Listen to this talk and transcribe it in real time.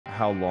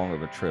how long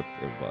of a trip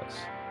it was?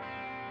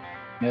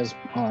 It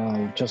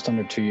was just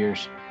under 2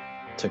 years.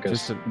 Took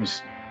us. We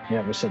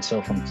set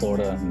sail from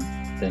Florida and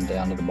then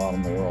down to the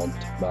bottom of the world.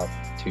 Took about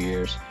 2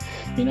 years,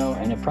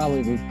 and we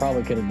probably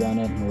could have done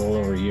it in a little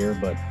over a year,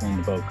 but when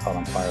the boat caught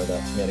on fire,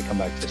 that we had to come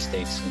back to the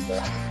States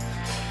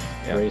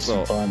and raise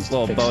some funds.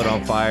 Little boat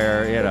on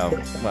fire,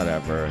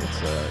 whatever.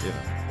 It's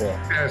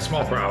Yeah,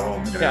 small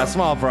problem. Yeah,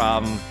 small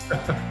problem.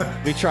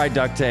 We tried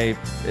duct tape.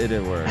 It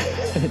didn't work.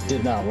 It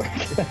did not work.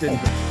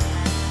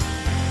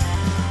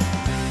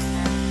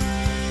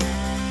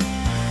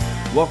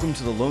 Welcome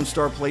to the Lone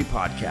Star Play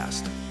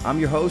Podcast. I'm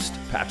your host,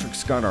 Patrick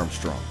Scott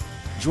Armstrong.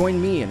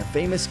 Join me and a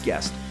famous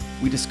guest.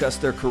 We discuss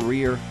their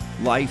career,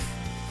 life,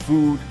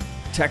 food,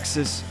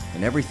 Texas,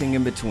 and everything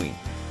in between.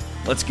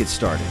 Let's get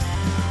started.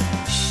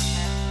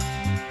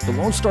 The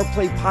Lone Star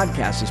Play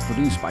Podcast is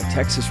produced by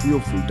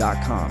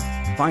TexasRealFood.com.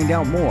 Find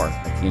out more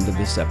at the end of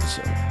this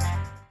episode.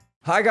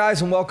 Hi,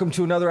 guys, and welcome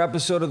to another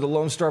episode of the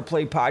Lone Star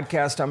Play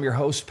Podcast. I'm your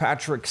host,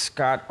 Patrick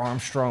Scott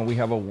Armstrong. We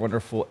have a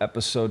wonderful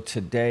episode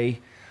today.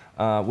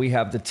 We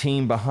have the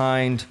team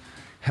behind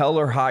Hell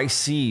or High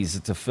Seas.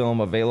 It's a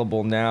film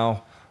available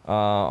now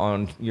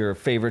on your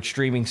favorite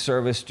streaming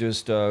service.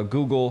 Just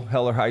Google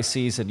Hell or High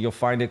Seas and you'll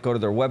find it. Go to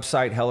their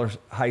website,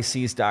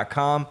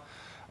 hellorhighseas.com.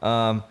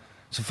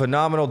 It's a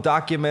phenomenal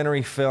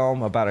documentary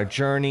film about a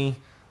journey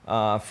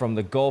from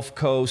the Gulf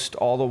Coast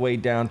all the way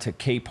down to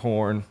Cape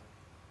Horn.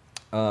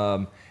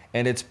 And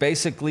it's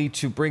basically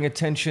to bring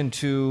attention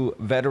to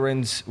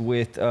veterans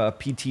with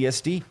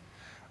PTSD.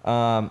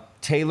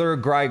 Taylor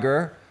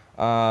Grieger,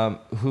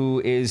 who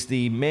is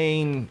the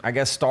main,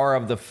 star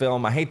of the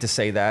film. I hate to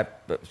say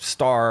that, but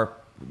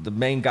the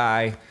main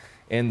guy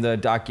in the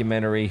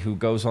documentary who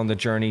goes on the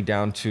journey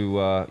down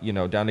to,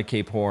 down to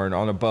Cape Horn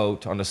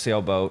on a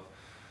sailboat.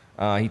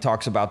 He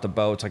talks about the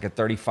boat. It's like a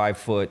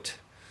 35-foot,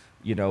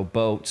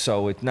 boat.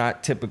 So it's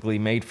not typically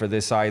made for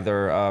this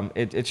either.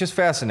 It's just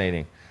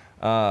fascinating.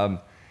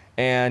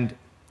 And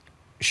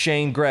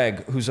Chayne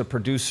Gregg, who's a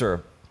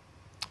producer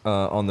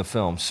on the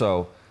film.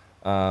 So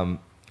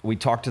we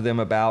talked to them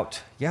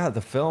about, the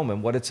film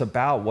and what it's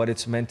about, what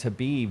it's meant to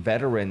be,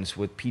 veterans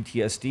with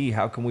PTSD.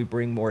 How can we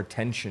bring more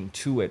attention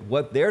to it?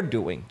 What they're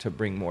doing to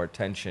bring more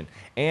attention.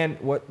 And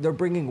what they're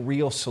bringing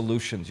real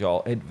solutions,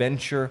 y'all.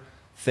 Adventure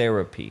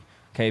therapy.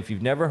 Okay, if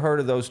you've never heard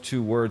of those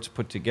two words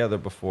put together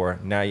before,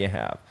 now you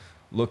have.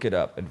 Look it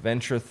up,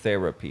 adventure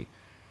therapy.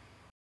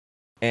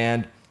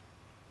 And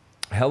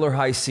Hell or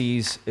High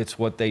Seas, it's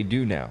what they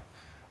do now.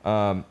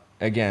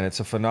 Again, it's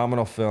a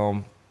phenomenal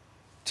film.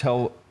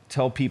 Tell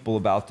people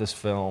about this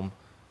film.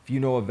 If you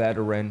know a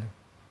veteran,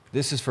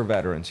 this is for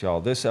veterans, y'all.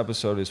 This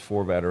episode is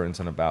for veterans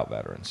and about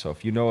veterans. So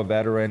if you know a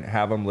veteran,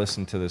 have them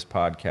listen to this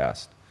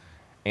podcast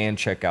and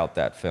check out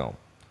that film.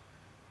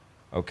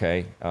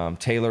 Okay,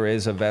 Taylor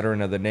is a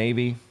veteran of the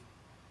Navy,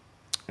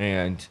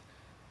 and,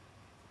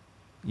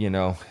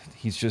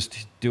 he's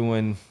just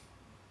doing,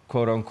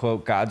 quote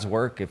unquote, God's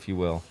work, if you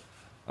will.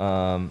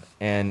 I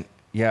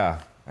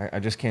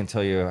just can't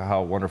tell you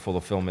how wonderful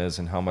the film is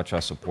and how much I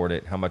support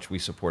it, how much we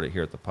support it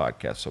here at the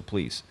podcast. So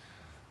please,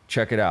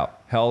 check it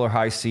out,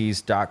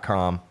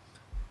 hellorhighseas.com.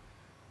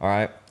 All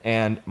right,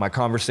 and my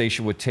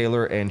conversation with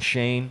Taylor and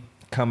Chayne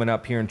coming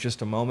up here in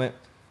just a moment.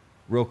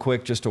 Real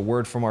quick, just a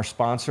word from our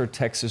sponsor,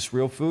 Texas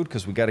Real Food,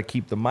 because we got to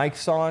keep the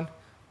mics on.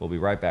 We'll be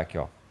right back,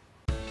 y'all.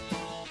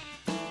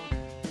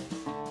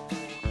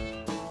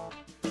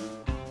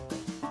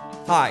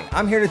 Hi,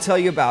 I'm here to tell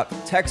you about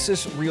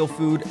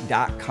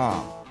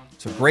TexasRealFood.com.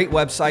 It's a great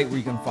website where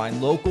you can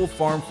find local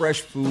farm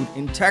fresh food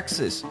in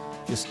Texas.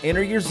 Just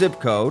enter your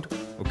zip code,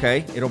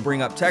 okay? It'll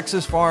bring up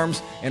Texas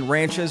farms and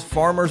ranches,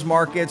 farmers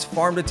markets,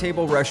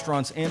 farm-to-table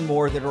restaurants, and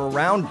more that are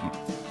around you.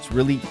 It's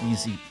really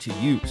easy to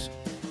use.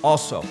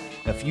 Also,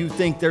 if you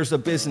think there's a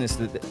business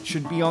that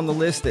should be on the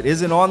list that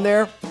isn't on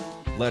there,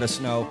 let us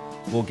know.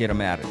 We'll get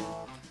them added.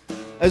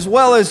 As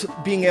well as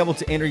being able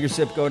to enter your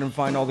zip code and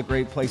find all the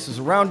great places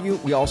around you,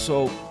 we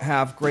also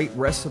have great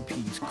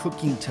recipes,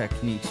 cooking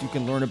techniques. You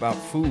can learn about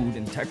food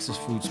and Texas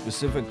food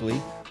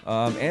specifically,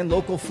 and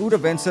local food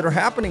events that are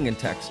happening in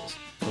Texas.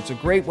 So it's a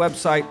great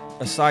website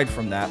aside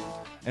from that.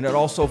 And it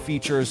also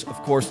features,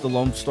 of course, the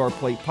Lone Star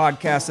Plate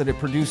podcast that it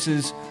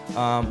produces.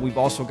 We've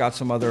also got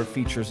some other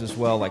features as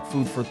well, like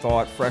Food for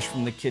Thought, Fresh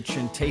from the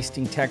Kitchen,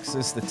 Tasting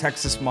Texas, the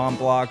Texas Mom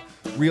Blog,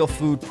 Real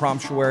Food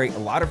Promptuary, a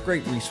lot of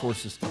great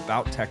resources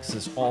about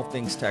Texas, all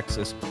things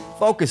Texas,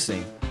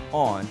 focusing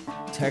on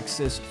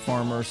Texas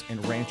farmers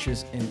and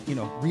ranches and,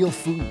 real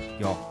food,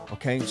 y'all,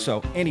 okay?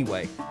 So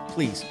anyway,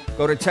 please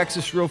go to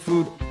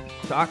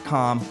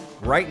TexasRealFood.com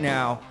right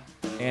now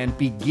and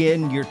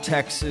begin your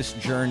Texas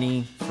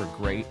journey for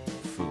great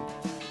food.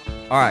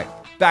 All right,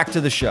 back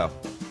to the show.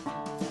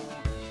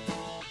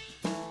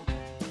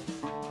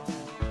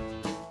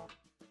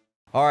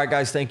 All right,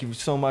 guys, thank you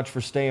so much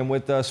for staying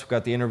with us. We've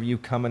got the interview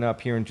coming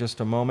up here in just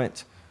a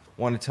moment.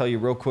 I want to tell you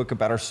real quick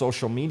about our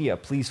social media.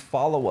 Please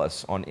follow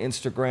us on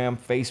Instagram,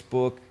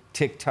 Facebook,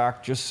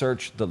 TikTok. Just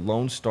search the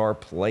Lone Star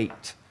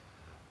Plate.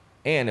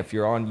 And if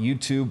you're on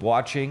YouTube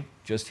watching,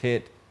 just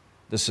hit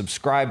the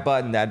subscribe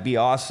button. That'd be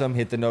awesome.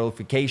 Hit the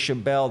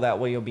notification bell. That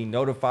way you'll be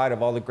notified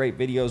of all the great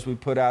videos we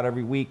put out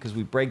every week because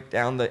we break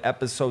down the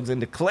episodes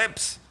into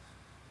clips.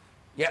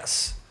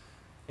 Yes.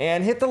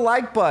 And hit the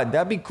like button.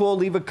 That'd be cool.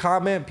 Leave a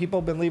comment.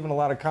 People have been leaving a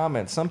lot of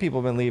comments. Some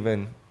people have been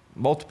leaving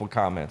multiple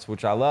comments,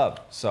 which I love.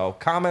 So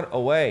comment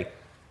away.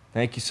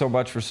 Thank you so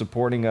much for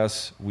supporting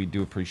us. We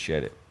do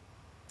appreciate it.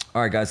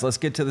 All right, guys, let's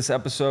get to this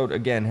episode.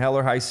 Again, hell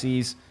or high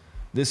seas.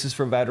 This is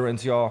for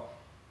veterans, y'all.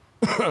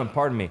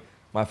 Pardon me.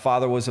 My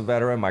father was a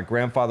veteran. My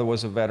grandfather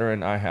was a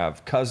veteran. I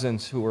have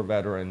cousins who were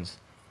veterans,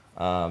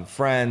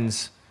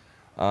 friends.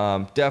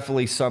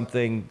 Definitely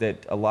something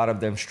that a lot of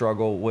them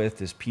struggle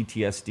with is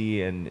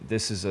PTSD, and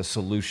this is a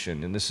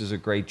solution. And this is a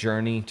great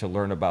journey to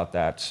learn about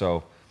that.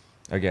 So,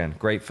 again,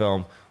 great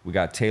film. We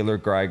got Taylor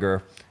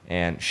Grieger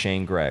and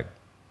Chayne Gregg.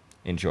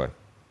 Enjoy.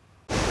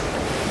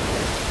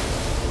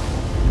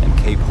 And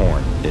Cape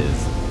Horn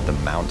is the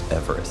Mount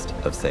Everest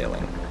of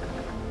sailing.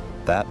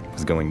 That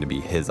was going to be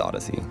his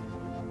odyssey.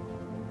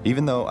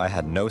 Even though I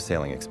had no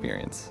sailing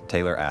experience,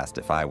 Taylor asked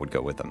if I would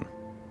go with him.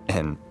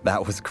 And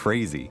that was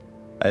crazy.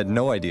 I had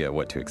no idea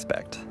what to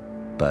expect,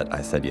 but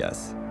I said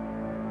yes.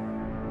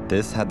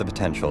 This had the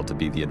potential to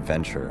be the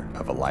adventure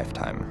of a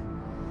lifetime.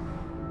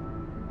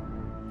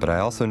 But I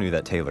also knew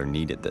that Taylor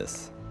needed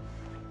this.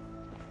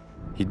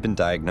 He'd been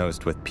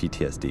diagnosed with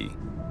PTSD,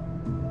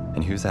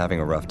 and he was having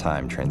a rough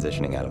time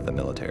transitioning out of the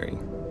military.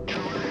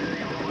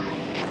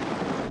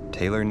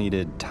 Taylor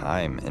needed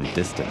time and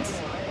distance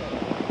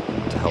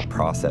to help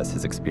process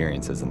his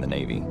experiences in the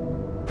Navy.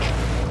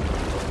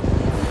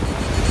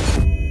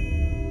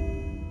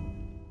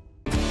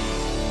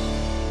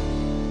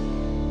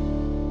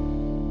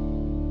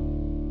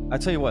 I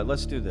tell you what,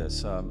 let's do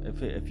this.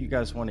 If you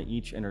guys want to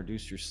each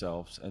introduce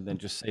yourselves and then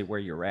just say where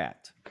you're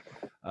at.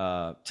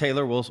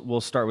 Taylor,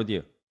 we'll start with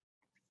you.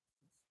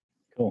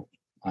 Cool.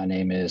 My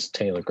name is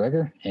Taylor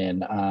Grieger,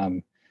 and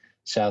I'm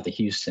south of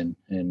Houston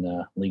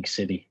in League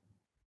City.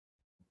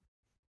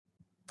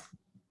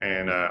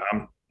 And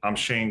I'm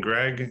Chayne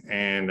Gregg,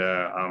 and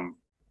I'm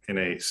in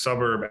a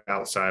suburb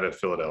outside of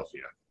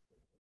Philadelphia.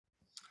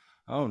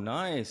 Oh,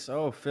 nice.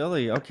 Oh,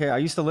 Philly. Okay, I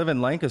used to live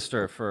in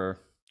Lancaster for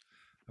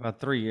about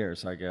 3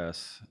 years, I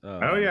guess.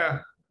 Oh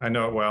yeah, I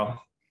know it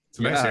well. It's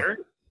a nice area.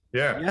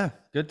 Yeah. Yeah,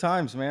 good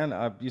times, man.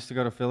 I used to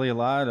go to Philly a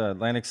lot.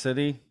 Atlantic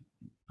City,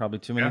 probably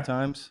too many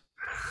times.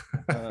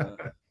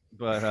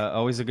 But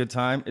always a good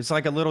time. It's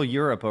like a little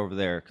Europe over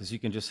there because you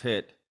can just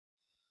hit.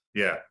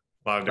 Yeah,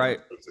 a lot of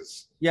different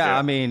places. Yeah,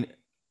 I mean,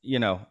 you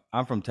know,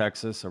 I'm from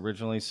Texas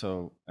originally,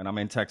 and I'm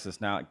in Texas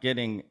now.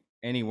 Getting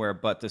anywhere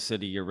but the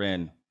city you're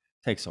in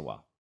takes a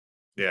while.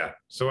 Yeah,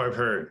 so I've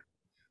heard.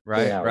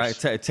 Right,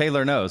 right.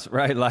 Taylor knows,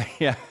 right? Like,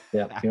 yeah.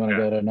 Yeah, if you want to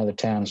go to another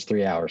town, it's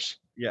 3 hours.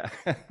 Yeah.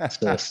 That's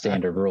the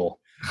standard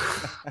rule.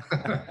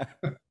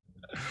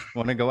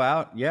 Want to go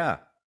out? Yeah.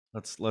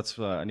 Let's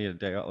I need a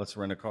day out. Let's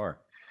rent a car.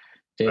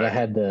 Dude,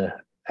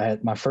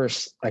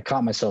 I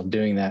caught myself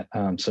doing that.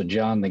 So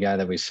John, the guy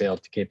that we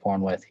sailed to Cape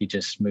Horn with, he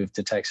just moved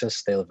to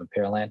Texas. They live in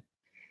Pearland.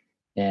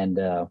 And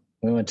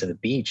we went to the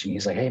beach, and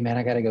he's like, hey man,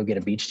 I got to go get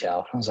a beach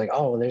towel. I was like,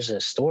 oh, there's a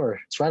store.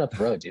 It's right up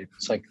the road, dude.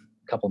 It's like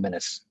a couple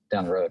minutes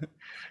down the road.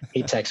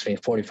 He texts me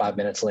 45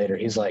 minutes later.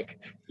 He's like,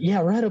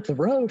 yeah, right up the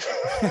road.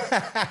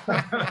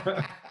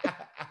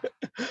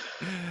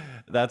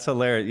 That's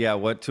hilarious. Yeah,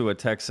 what to a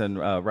Texan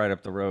right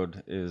up the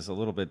road is a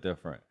little bit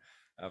different.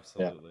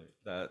 Absolutely.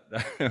 Yeah.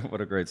 That what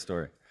a great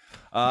story.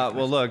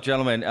 Well, look,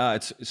 gentlemen,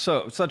 it's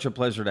such a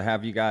pleasure to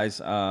have you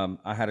guys.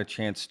 I had a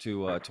chance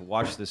to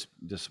watch this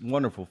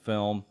wonderful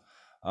film,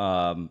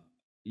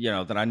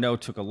 that I know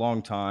took a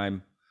long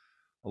time,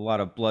 a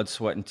lot of blood,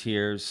 sweat, and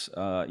tears.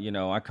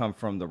 I come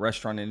from the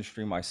restaurant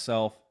industry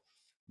myself.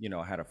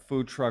 I had a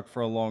food truck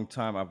for a long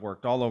time. I've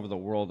worked all over the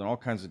world in all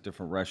kinds of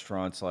different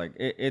restaurants. Like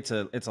it's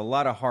a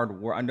lot of hard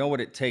work. I know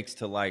what it takes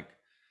to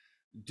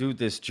do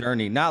this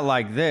journey. Not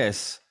like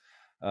this,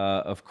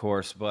 of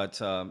course, but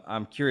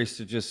I'm curious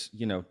to just,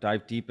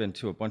 dive deep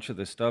into a bunch of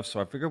this stuff. So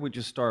I figured we'd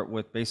just start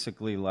with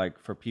basically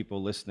for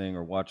people listening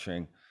or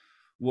watching,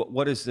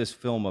 what is this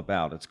film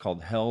about? It's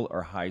called Hell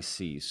or High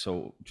Seas.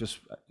 So just,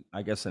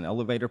 I guess, an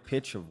elevator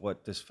pitch of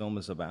what this film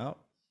is about.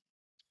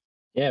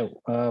 Yeah.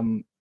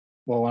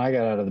 Well, when I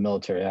got out of the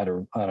military, I had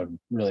a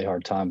really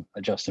hard time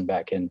adjusting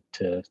back into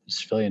the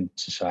civilian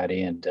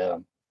society. And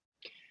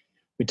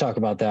we talk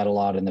about that a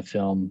lot in the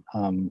film.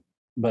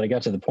 But it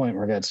got to the point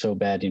where it got so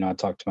bad, I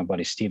talked to my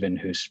buddy Steven,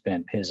 who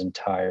spent his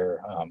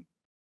entire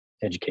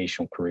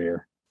educational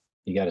career.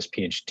 He got his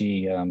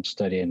PhD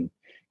studying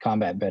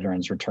combat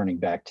veterans returning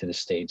back to the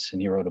States, and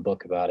he wrote a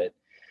book about it.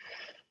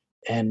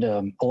 And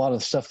a lot of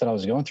the stuff that I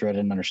was going through, I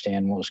didn't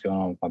understand what was going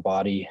on with my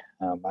body.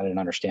 I didn't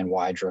understand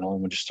why adrenaline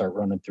would just start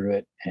running through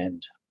it.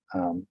 And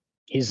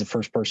he's the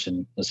first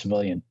person, a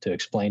civilian, to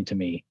explain to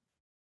me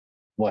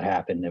what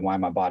happened and why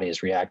my body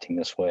is reacting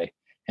this way.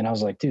 And I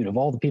was like, dude, of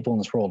all the people in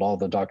this world, all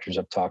the doctors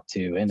I've talked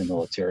to in the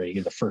military,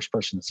 you're the first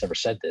person that's ever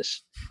said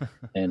this.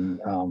 And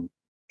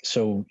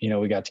so,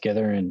 we got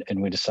together and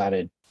we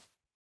decided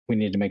we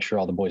need to make sure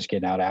all the boys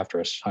getting out after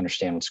us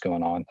understand what's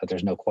going on, that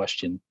there's no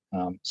question.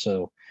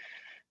 So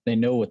they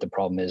know what the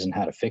problem is and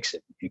how to fix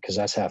it, because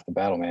that's half the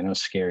battle, man. It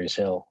was scary as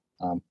hell,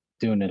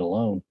 doing it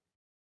alone.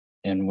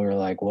 And we were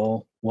like,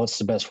 well, what's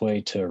the best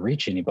way to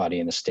reach anybody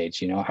in the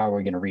States? You know, how are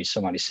we going to reach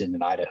somebody sitting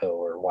in Idaho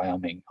or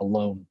Wyoming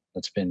alone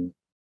that's been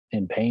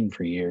in pain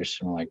for years?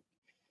 And we're like,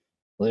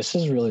 well, this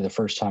is really the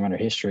first time in our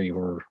history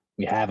where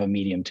we have a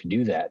medium to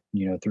do that,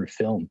 you know, through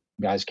film.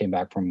 Guys came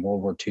back from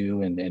World War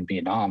II and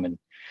Vietnam, and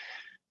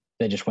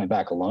they just went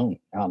back alone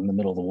out in the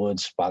middle of the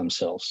woods by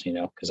themselves, you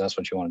know, because that's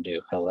what you want to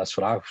do. Hell, that's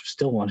what I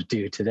still want to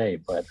do today.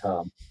 But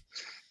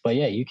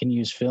yeah, you can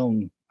use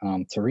film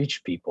to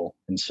reach people.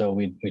 And so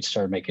we'd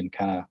start making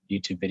kind of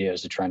YouTube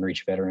videos to try and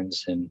reach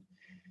veterans. And,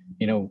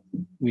 you know,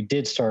 we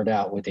did start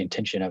out with the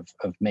intention of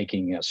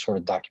making a sort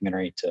of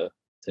documentary to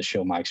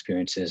show my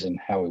experiences and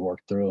how we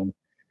worked through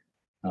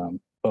them.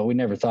 But we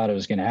never thought it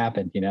was going to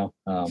happen, you know.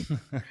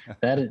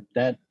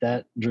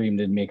 That dream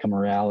didn't become a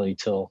reality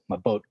till my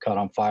boat caught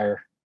on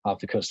fire off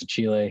the coast of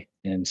Chile,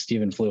 and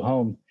Steven flew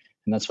home.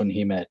 And that's when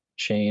he met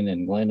Chayne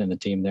and Glenn and the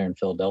team there in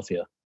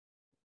Philadelphia.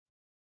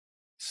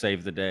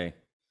 Saved the day.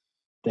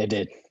 They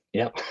did.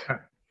 Yep.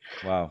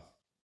 Wow.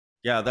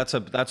 Yeah, that's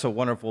a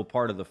wonderful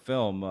part of the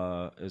film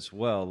as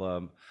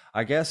well.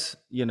 I guess,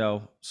 you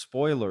know,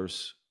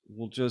 spoilers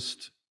will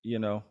just, you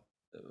know,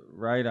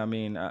 right? I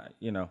mean,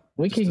 you know.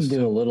 We can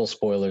do a little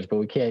spoilers, but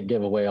we can't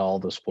give away all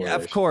the spoilers. Yeah,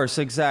 of course,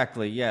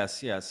 exactly.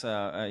 Yes. Yeah,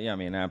 I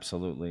mean,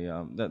 absolutely.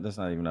 There's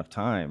not even enough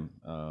time.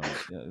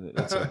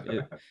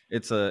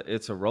 It's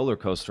a roller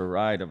coaster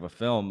ride of a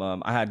film.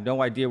 I had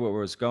no idea where it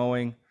was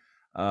going.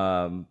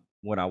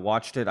 When I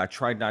watched it, I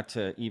tried not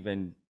to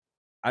even,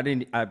 I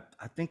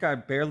think I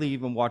barely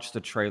even watched the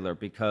trailer,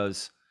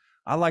 because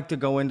I like to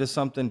go into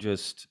something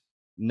just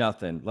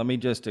nothing. Let me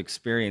just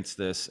experience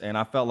this. And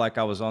I felt like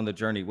I was on the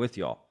journey with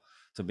y'all,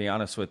 to be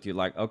honest with you.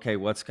 Like, okay,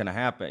 what's going to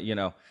happen? You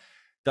know,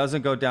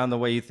 doesn't go down the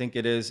way you think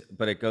it is,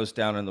 but it goes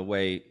down in the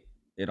way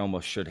it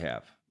almost should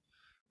have.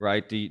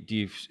 Right? Do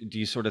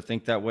you sort of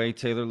think that way,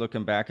 Taylor,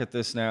 looking back at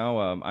this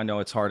now? I know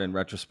it's hard in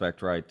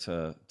retrospect, right,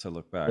 to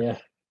look back.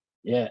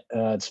 Yeah,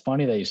 it's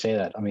funny that you say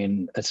that. I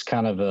mean, it's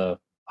kind of a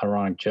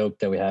ironic joke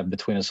that we have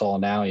between us all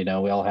now. You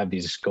know, we all have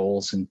these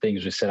goals and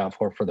things we set out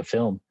for the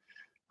film.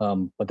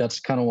 But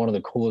that's kind of one of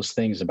the coolest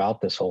things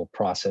about this whole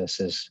process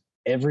is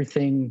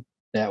everything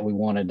that we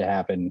wanted to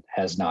happen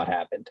has not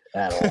happened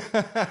at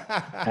all.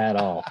 At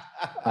all.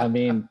 I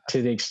mean,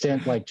 to the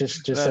extent, like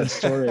just that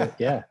story.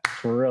 Yeah,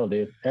 for real,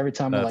 dude. Every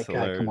time we're like,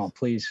 God, come on,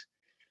 please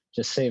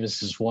just save us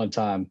this one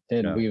time.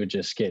 And we would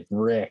just get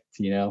wrecked,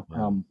 you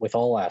know, with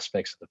all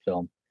aspects of the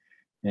film.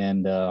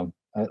 And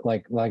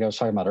like I was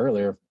talking about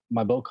earlier,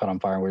 my boat caught on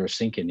fire and we were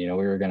sinking, you know,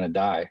 we were going to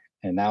die.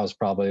 And that was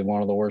probably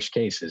one of the worst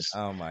cases.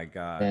 Oh my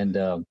God.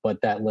 And,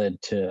 but that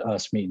led to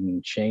us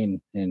meeting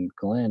Chayne and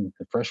Glenn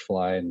at Fresh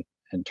Fly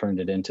and turned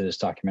it into this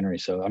documentary.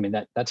 So, I mean,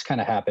 that's kind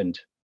of happened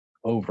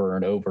over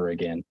and over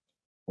again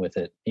with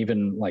it.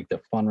 Even like the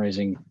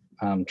fundraising,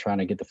 trying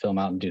to get the film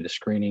out and do the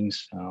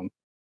screenings.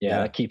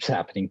 That keeps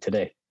happening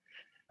today.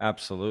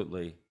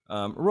 Absolutely.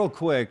 Real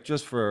quick,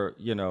 just for,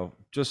 you know,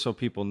 just so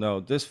people know,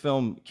 this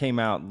film came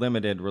out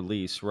limited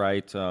release,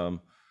 right?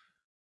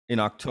 In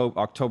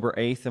October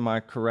 8th, am I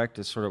correct?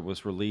 It sort of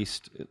was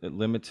released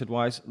limited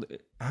wise.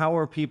 How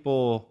are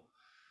people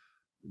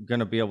going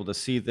to be able to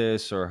see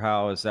this, or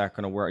how is that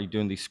going to work? Are you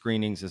doing these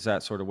screenings? Is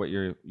that sort of what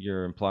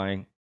you're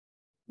implying?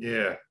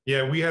 Yeah.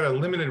 We had a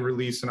limited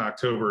release in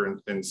October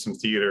in some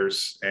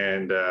theaters,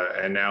 and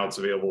now it's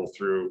available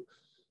through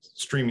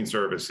streaming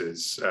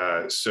services.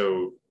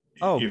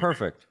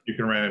 Perfect. You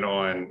can rent it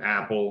on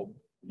Apple,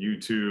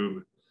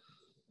 YouTube,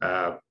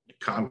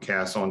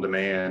 Comcast on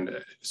demand,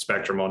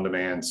 Spectrum on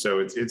demand. So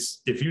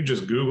it's if you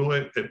just Google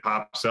it, it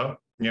pops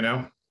up, you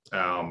know,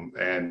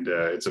 and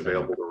it's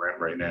available to rent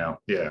right now.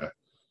 Yeah.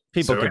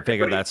 People can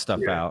figure that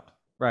stuff out,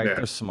 right? Yeah.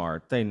 They're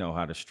smart. They know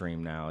how to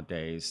stream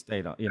nowadays.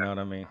 They don't, you know what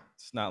I mean?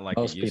 It's not like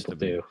most it used people to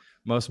be. Do.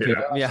 Most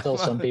people, There are still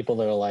some people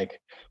that are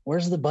like,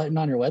 where's the button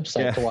on your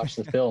website to watch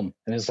the film?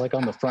 And it's like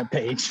on the front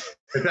page.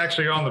 It's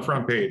actually on the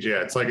front page.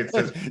 Yeah. It's like, it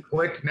says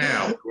click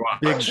now. To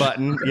watch. Big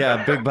button.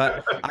 Yeah. Big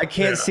button. I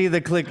can't see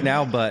the click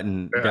now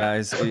button,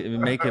 guys.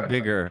 Make it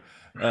bigger.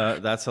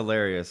 That's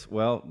hilarious.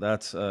 Well,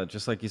 that's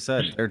just like you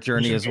said, their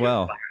journey as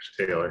well.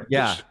 Flash, Taylor.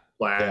 Yeah.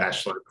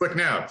 Flash, like, click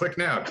now.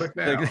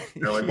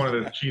 You know, like one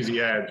of the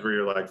cheesy ads where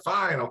you're like,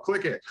 fine, I'll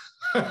click it.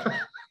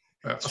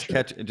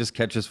 It just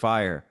catches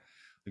fire.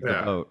 Like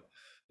the boat.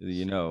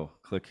 You know,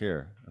 click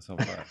here. That's on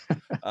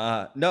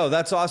fire. No,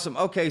 that's awesome.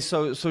 Okay,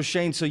 so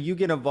Chayne, so you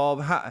get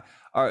involved.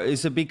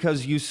 Is it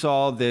because you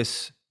saw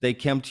this? They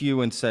came to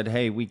you and said,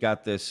 "Hey, we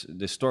got this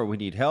story. We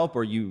need help,"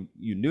 or you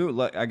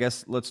knew? I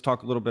guess let's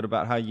talk a little bit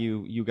about how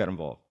you got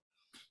involved.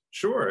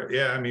 Sure.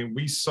 Yeah. I mean,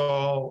 we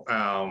saw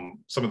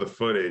some of the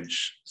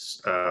footage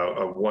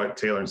of what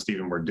Taylor and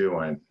Steven were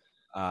doing,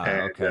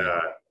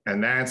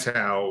 and that's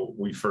how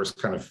we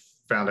first kind of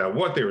found out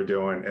what they were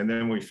doing. And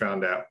then we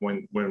found out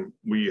when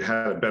we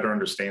had a better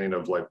understanding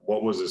of like,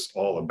 what was this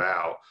all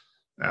about?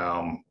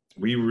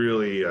 We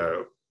really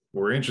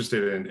were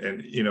interested in,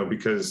 and, you know,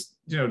 because,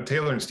 you know,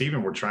 Taylor and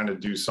Stephen were trying to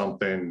do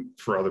something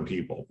for other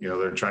people, you know,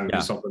 they're trying to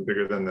do something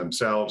bigger than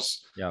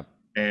themselves. Yeah.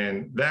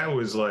 And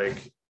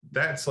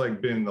that's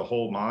like been the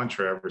whole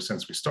mantra ever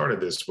since we started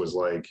this, was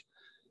like,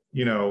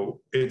 you know,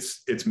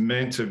 it's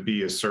meant to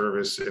be a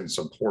service and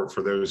support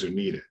for those who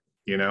need it,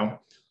 you know,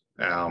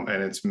 and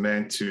it's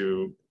meant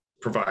to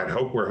provide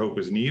hope where hope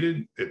is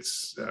needed.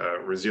 It's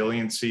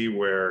resiliency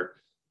where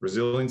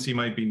resiliency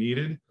might be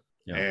needed.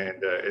 Yeah.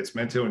 And it's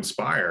meant to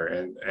inspire,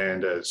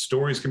 and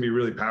stories can be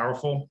really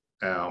powerful.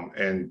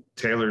 And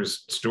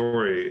Taylor's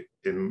story,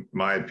 in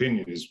my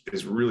opinion,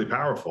 is really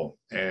powerful.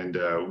 And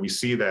we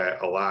see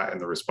that a lot in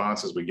the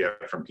responses we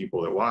get from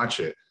people that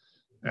watch it.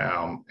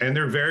 And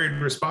they're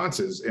varied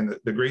responses. And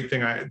the great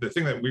thing, the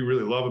thing that we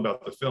really love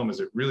about the film is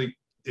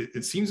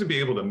it seems to be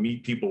able to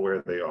meet people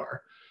where they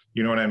are.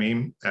 You know what I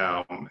mean?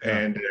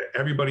 And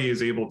everybody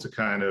is able to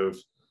kind of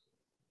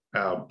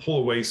pull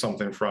away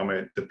something from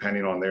it,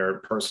 depending on their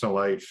personal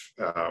life,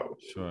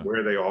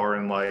 where they are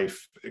in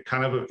life. It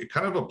kind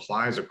of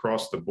applies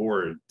across the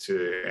board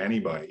to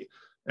anybody.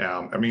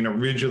 I mean,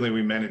 originally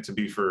we meant it to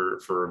be for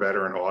a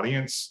veteran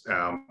audience,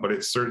 but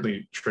it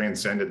certainly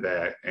transcended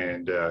that.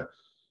 And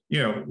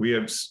you know, we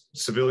have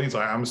civilians.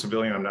 I'm a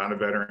civilian. I'm not a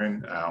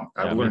veteran.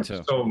 I've learned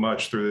so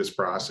much through this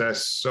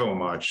process, so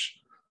much.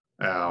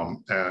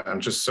 I'm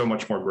just so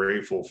much more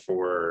grateful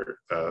for,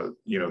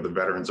 you know, the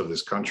veterans of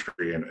this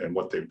country and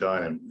what they've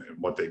done and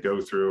what they go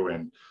through.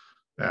 And,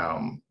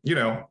 you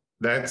know,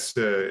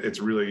 it's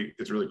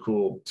really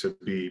cool to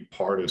be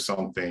part of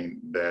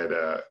something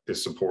that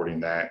is supporting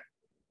that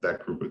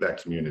group,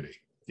 that community,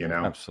 you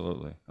know?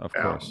 Absolutely. Of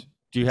course.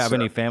 Do you have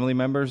any family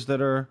members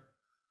that are,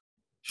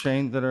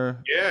 Chayne, that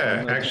are?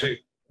 Yeah, actually,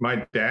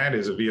 my dad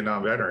is a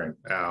Vietnam veteran.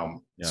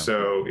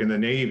 So in the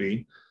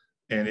Navy.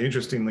 And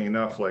interestingly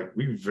enough, like,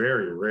 we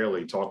very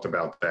rarely talked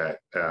about that,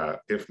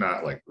 if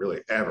not like really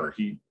ever.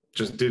 He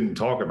just didn't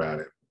talk about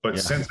it. But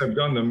since I've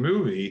done the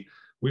movie,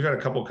 we've had a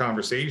couple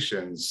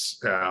conversations,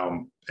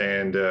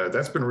 and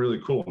that's been really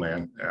cool,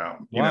 man.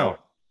 You know,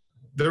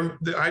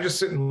 I just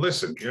sit and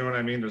listen. You know what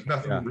I mean? There's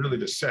nothing really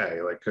to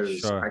say, like,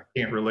 because I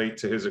can't relate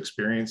to his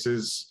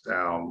experiences,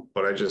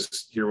 but I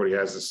just hear what he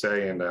has to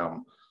say, and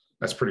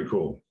that's pretty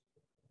cool.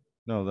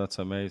 No, that's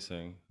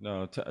amazing.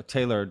 No,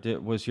 Taylor,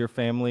 was your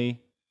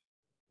family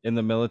in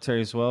the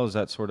military as well? Is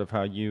that sort of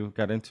how you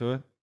got into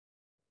it?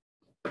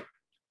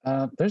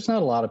 There's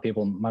not a lot of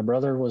people. My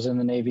brother was in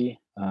the Navy,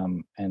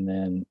 and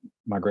then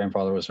my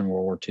grandfather was in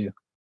World War II.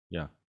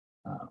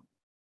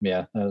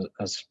 Yeah.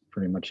 That's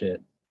pretty much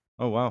it.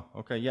 Oh, wow.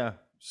 Okay. Yeah.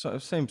 So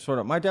same sort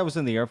of. My dad was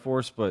in the Air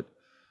Force, but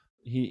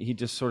he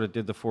just sort of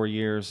did the 4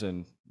 years,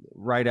 and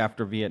right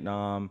after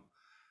Vietnam,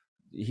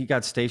 he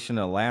got stationed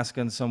in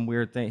Alaska and some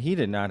weird thing. He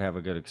did not have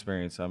a good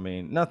experience. I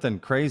mean, nothing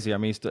crazy. I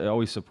mean, he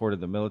always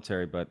supported the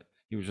military, but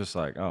he was just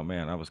like, oh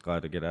man, I was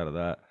glad to get out of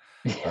that.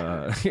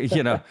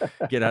 You know,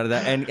 get out of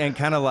that. And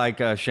kind of like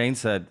Chayne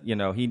said, you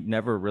know, he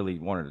never really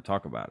wanted to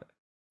talk about it,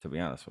 to be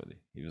honest with you.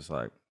 He was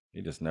like,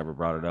 he just never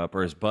brought it up.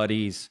 Or his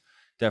buddies,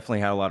 definitely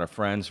had a lot of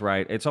friends,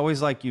 right? It's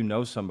always like, you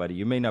know, somebody,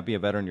 you may not be a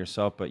veteran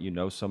yourself, but you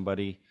know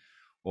somebody,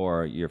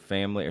 or your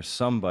family or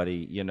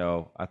somebody, you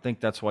know. I think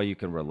that's why you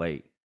can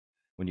relate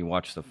when you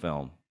watch the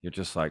film. You're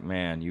just like,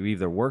 man, you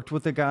either worked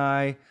with a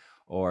guy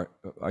or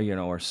you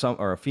know,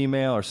 or a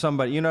female or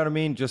somebody, you know what I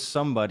mean? Just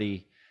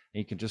somebody, and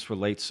you can just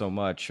relate so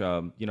much.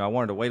 You know, I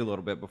wanted to wait a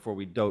little bit before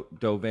we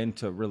dove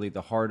into really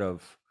the heart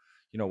of,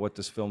 you know, what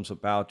this film's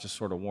about, just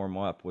sort of warm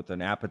up with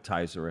an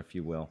appetizer, if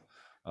you will,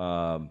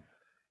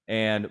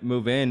 and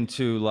move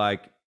into,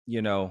 like,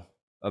 you know,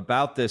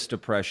 about this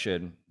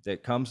depression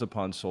that comes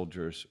upon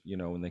soldiers, you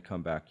know, when they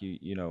come back.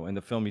 You know, in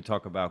the film you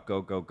talk about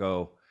go, go,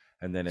 go.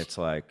 And then it's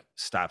like,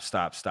 stop,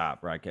 stop,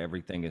 stop, right?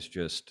 Everything is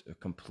just a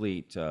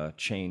complete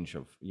change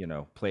of, you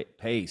know,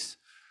 pace.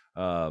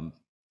 You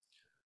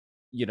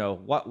know,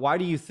 why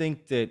do you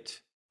think that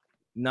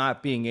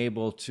not being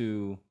able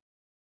to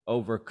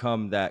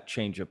overcome that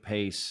change of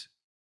pace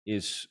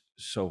is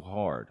so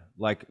hard?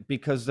 Like,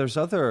 because there's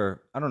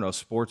other, I don't know,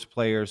 sports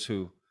players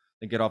who,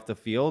 they get off the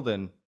field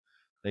and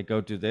they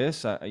go do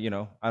this, you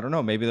know, I don't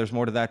know, maybe there's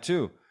more to that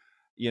too.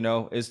 You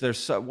know,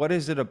 what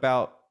is it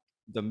about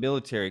the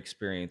military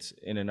experience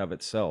in and of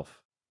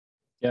itself?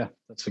 Yeah,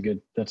 that's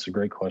a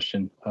great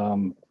question.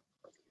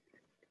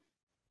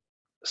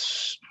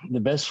 The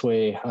best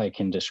way I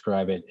can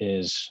describe it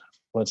is,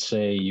 let's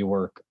say you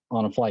work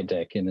on a flight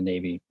deck in the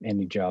Navy,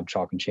 any job,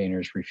 chalk and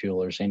chainers,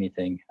 refuelers,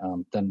 anything,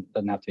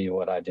 doesn't have to be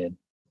what I did.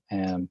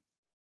 And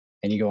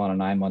you go on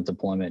a 9-month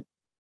deployment.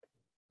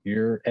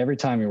 Every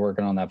time you're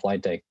working on that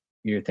flight deck,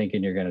 you're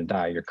thinking you're going to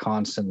die. You're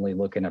constantly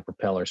looking at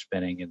propeller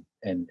spinning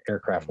and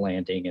aircraft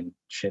landing and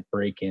shit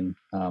breaking,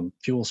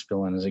 fuel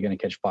spilling. Is it going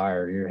to catch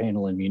fire? You're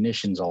handling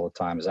munitions all the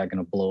time. Is that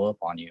going to blow up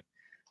on you?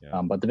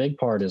 Yeah. But the big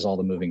part is all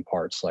the moving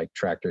parts, like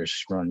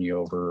tractors running you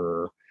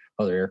over, or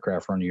other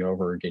aircraft running you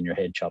over, getting your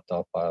head chopped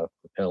off by a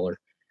propeller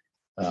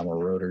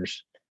or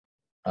rotors.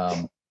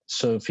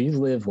 So if you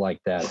live like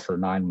that for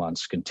 9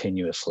 months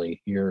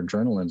continuously, your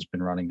adrenaline's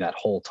been running that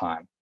whole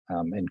time.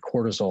 and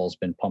cortisol has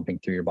been pumping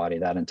through your body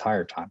that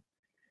entire time.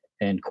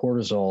 And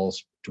cortisol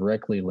is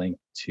directly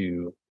linked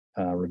to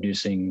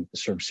reducing the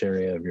surface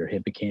area of your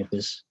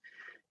hippocampus.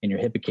 And your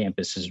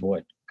hippocampus is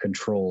what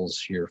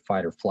controls your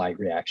fight or flight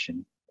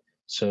reaction.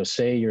 So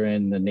say you're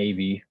in the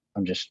Navy,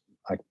 I'm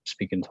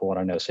speaking to what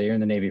I know. Say you're in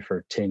the Navy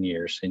for 10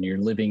 years and you're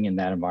living in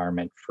that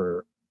environment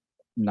for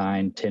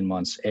 9-10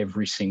 months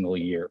every single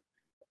year.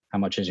 How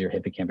much has your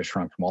hippocampus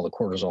shrunk from all the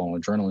cortisol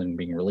and adrenaline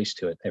being released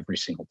to it every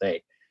single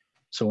day?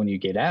 So when you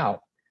get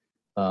out,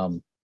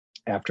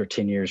 after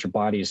 10 years, your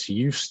body's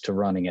used to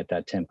running at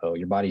that tempo.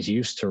 Your body's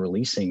used to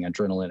releasing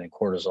adrenaline and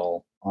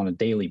cortisol on a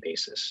daily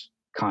basis,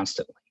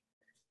 constantly.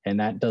 And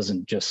that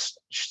doesn't just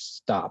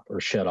stop or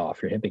shut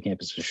off. Your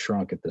hippocampus is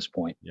shrunk at this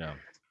point. Yeah.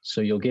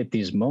 So you'll get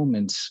these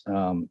moments,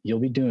 you'll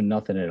be doing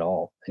nothing at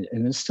all.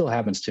 And this still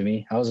happens to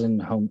me. I was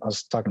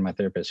talking to my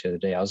therapist the other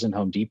day. I was in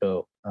Home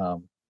Depot,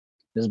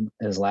 this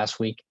is last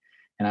week.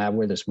 And I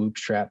wear this Whoop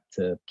strap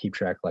to keep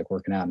track, like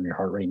working out and your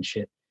heart rate and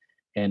shit.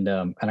 And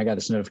I got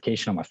this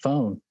notification on my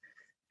phone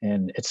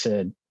and it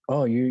said,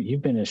 oh,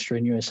 you've been in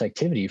strenuous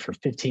activity for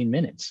 15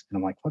 minutes. And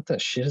I'm like, what the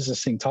shit is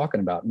this thing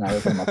talking about? And I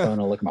look at my phone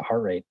and I look at my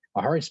heart rate.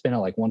 My heart rate's been at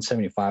like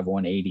 175,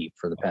 180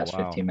 for the past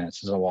 15 minutes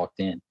since I walked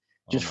in.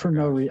 Just for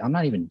no reason. I'm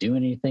not even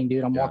doing anything,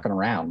 dude. I'm walking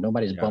around.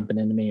 Nobody's bumping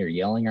into me or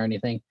yelling or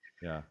anything.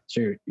 Yeah.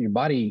 So your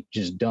body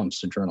just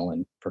dumps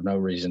adrenaline for no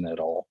reason at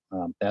all.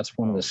 That's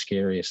one of the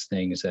scariest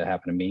things that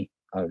happened to me.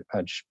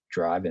 I just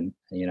driving,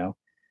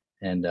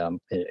 and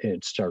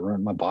it started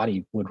running. My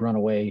body would run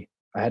away.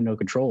 I had no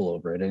control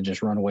over it. It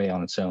just run away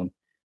on its own.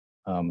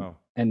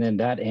 And then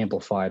that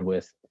amplified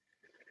with,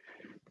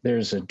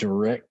 there's a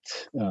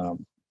direct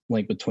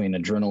link between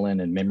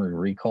adrenaline and memory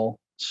recall.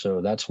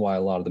 So that's why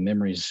a lot of the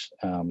memories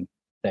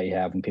that you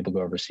have when people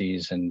go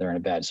overseas and they're in a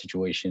bad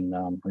situation,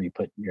 or you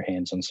put your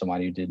hands on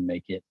somebody who didn't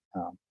make it,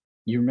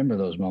 you remember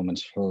those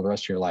moments for the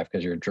rest of your life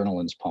because your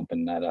adrenaline's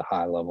pumping at a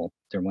high level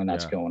during when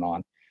that's going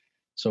on.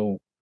 So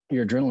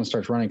your adrenaline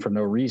starts running for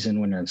no reason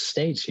when you're in the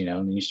States, and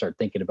then you start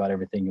thinking about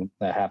everything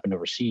that happened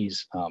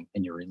overseas,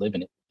 and you're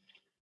reliving it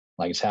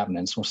like it's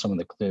happening. So some of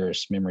the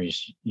clearest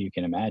memories you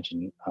can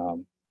imagine.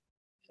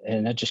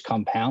 And that just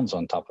compounds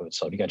on top of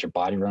itself. You got your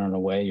body running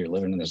away. You're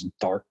living in this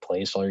dark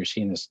place. All you're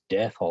seeing is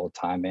death all the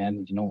time,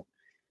 man. You don't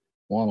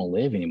want to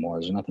live anymore.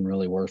 There's nothing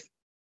really worth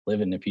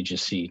living if you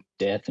just see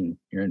death and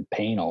you're in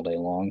pain all day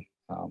long.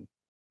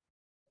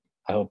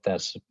 I hope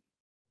that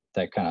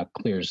kind of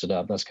clears it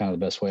up. That's kind of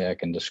the best way I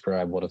can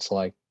describe what it's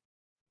like.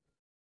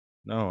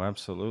 No,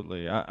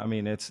 absolutely. I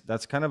mean,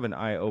 that's kind of an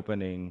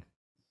eye-opening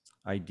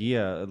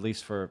idea, at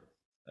least for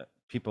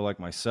people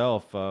like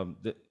myself.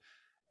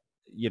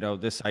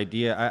 This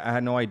idea, I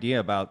had no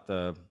idea about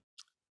the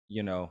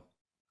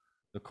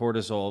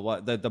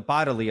cortisol, the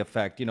bodily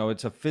effect.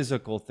 It's a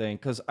physical thing.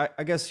 Cause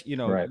I guess,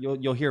 Right.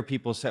 you'll hear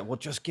people say, well,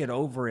 just get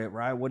over it,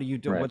 right? What are you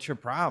doing? Right. What's your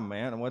problem,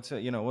 man? And what's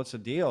the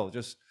deal?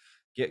 Just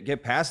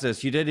get past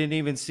this. You didn't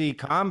even see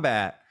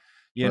combat,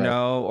 Right.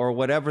 or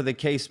whatever the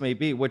case may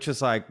be, which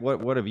is like,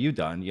 what have you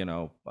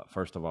done,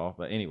 first of all,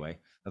 but anyway,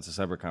 that's a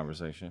separate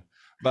conversation.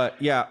 But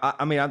yeah,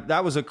 I mean,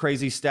 that was a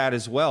crazy stat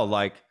as well.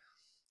 Like,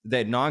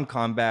 that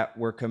non-combat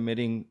were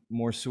committing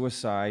more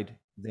suicide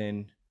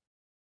than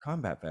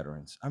combat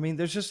veterans. I mean,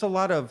 there's just a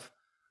lot of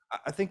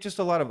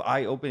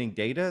eye-opening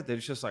data that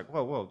it's just like,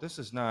 whoa, this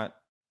is not,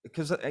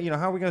 because, how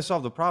are we going to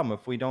solve the problem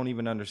if we don't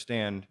even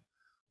understand,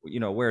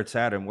 where it's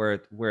at and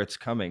where it's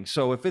coming?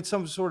 So if it's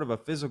some sort of a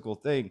physical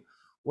thing,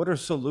 what are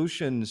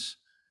solutions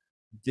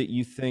that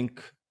you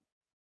think,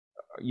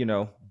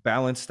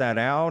 balance that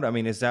out? I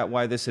mean, is that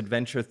why this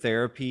adventure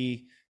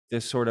therapy,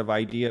 this sort of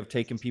idea of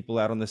taking people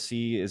out on the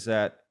sea, is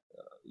that,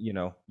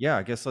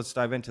 I guess let's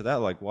dive into that.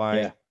 Like,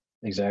 why? Yeah,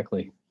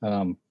 exactly.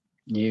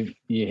 You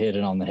hit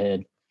it on the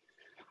head.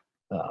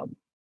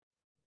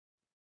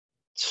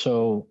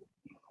 So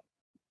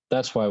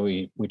that's why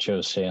we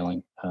chose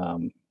sailing.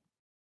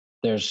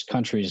 There's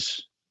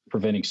countries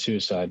preventing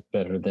suicide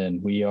better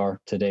than we are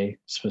today,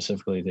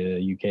 specifically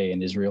the UK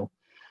and Israel.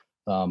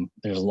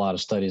 There's a lot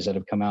of studies that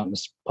have come out and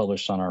it's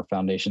published on our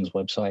foundation's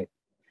website.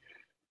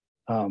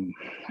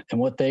 And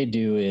what they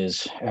do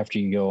is, after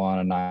you go on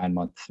a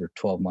 9-month or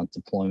 12-month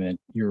deployment,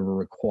 you're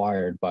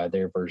required by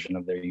their version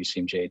of their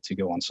UCMJ to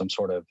go on some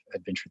sort of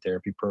adventure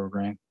therapy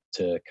program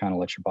to kind of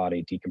let your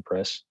body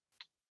decompress.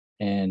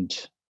 And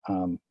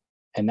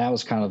that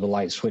was kind of the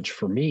light switch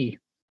for me.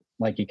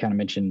 Like you kind of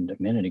mentioned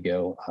a minute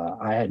ago,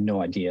 I had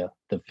no idea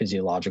the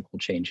physiological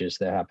changes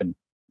that happened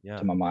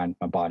to my mind,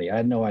 my body. I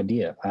had no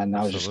idea. And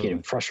I was just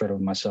getting frustrated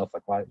with myself.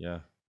 Like,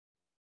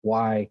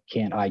 why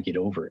can't I get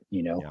over it?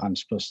 I'm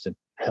supposed to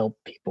help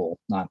people,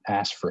 not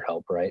ask for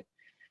help. Right.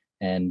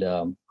 And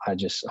I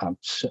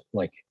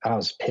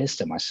was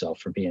pissed at myself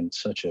for being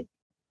such a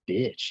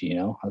bitch.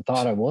 I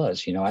thought I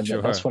was,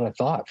 that's what I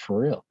thought, for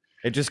real.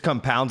 It just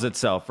compounds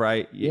itself,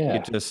 right? Yeah.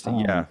 It just,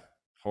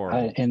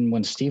 horrible. And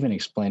when Stephen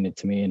explained it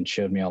to me and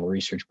showed me all the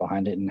research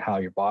behind it and how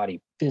your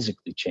body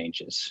physically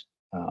changes,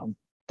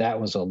 that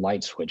was a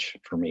light switch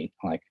for me.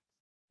 Like,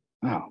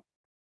 oh,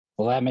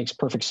 well, that makes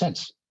perfect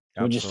sense.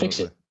 We'll just fix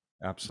it.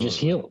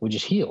 Absolutely. We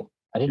just heal.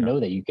 I didn't know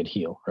that you could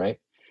heal, right?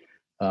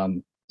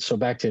 So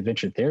back to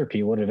adventure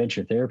therapy, what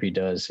adventure therapy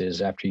does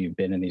is after you've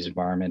been in these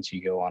environments,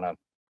 you go on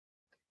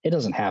it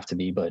doesn't have to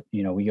be, but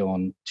we go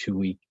on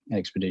 2-week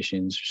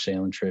expeditions or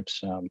sailing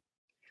trips.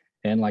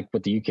 And like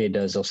what the UK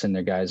does, they'll send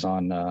their guys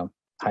on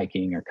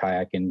hiking or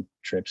kayaking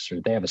trips, or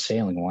they have a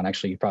sailing one.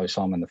 Actually, you probably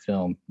saw them in the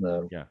film,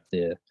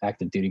 the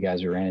active duty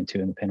guys we ran into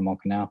in the Panama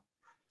Canal.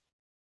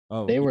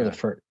 Oh, they were the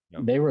first.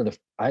 Yep.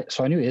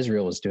 So I knew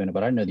Israel was doing it,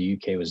 but I didn't know the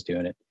UK was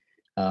doing it.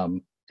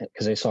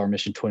 Because they saw our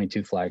Mission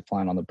 22 flag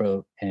flying on the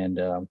boat, and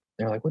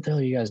they're like, "What the hell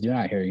are you guys doing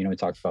out here?" We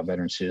talked about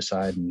veteran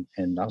suicide,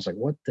 and I was like,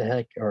 "What the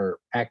heck are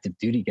active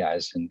duty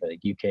guys in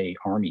the UK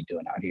Army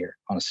doing out here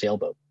on a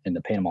sailboat in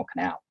the Panama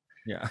Canal?"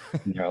 Yeah,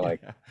 and they're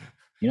like,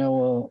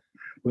 well,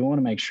 we want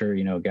to make sure,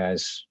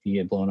 guys,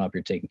 you get blown up,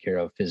 you're taken care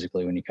of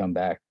physically when you come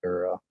back,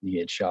 or you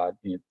get shot,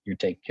 you're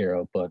taken care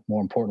of. But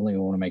more importantly, we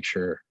want to make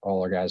sure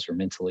all our guys are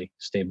mentally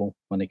stable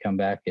when they come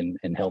back and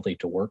healthy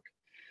to work.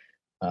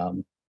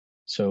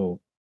 So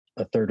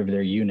a third of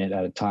their unit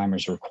at a time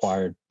is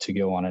required to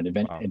go on an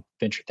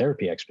adventure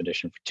therapy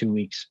expedition for 2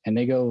 weeks. And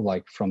they go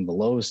like from the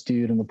lowest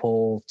dude in the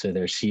pole to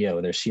their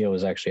CO. Their CO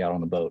is actually out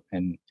on the boat.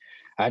 And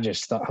I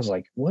just thought, I was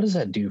like, what does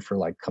that do for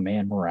like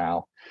command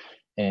morale?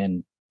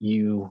 And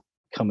you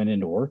coming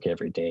into work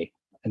every day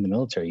in the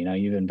military,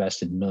 you've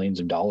invested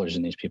millions of dollars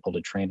in these people to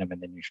train them,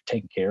 and then you're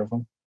taking care of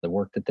them, the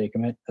work that they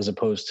commit, as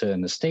opposed to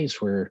in the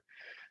States where,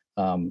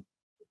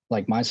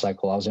 like my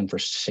cycle, I was in for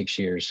 6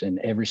 years, and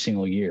every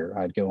single year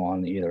I'd go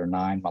on either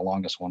 9. My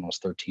longest one was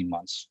 13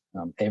 months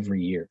every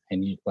year.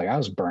 And I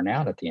was burnt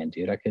out at the end,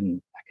 dude. I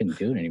couldn't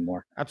do it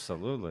anymore.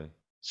 Absolutely.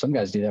 Some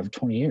guys do that for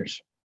 20 years.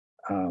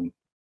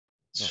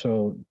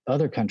 So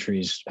other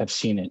countries have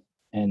seen it,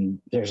 and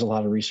there's a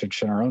lot of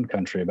research in our own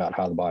country about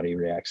how the body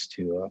reacts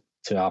to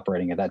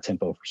operating at that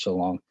tempo for so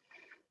long.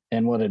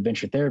 And what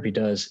adventure therapy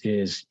does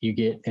is you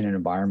get in an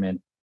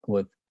environment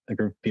with a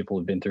group of people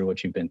who've been through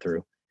what you've been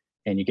through,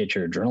 and you get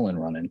your adrenaline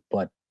running.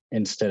 But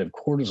instead of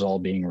cortisol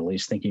being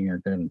released thinking you're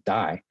going to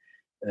die,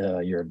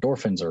 your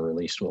endorphins are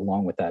released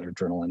along with that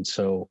adrenaline.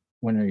 So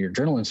when your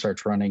adrenaline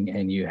starts running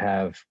and you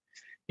have,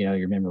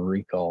 your memory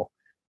recall,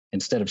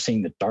 instead of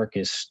seeing the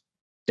darkest,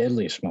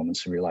 deadliest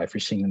moments of your life,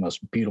 you're seeing the most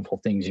beautiful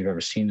things you've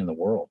ever seen in the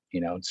world.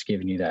 It's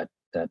giving you that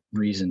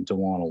reason to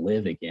want to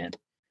live again.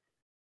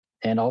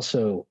 And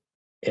also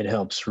it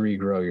helps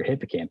regrow your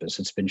hippocampus.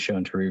 It's been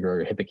shown to regrow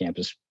your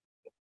hippocampus,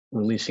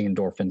 releasing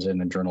endorphins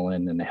and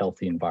adrenaline in a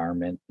healthy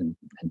environment, and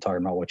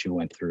talking about what you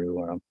went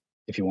through.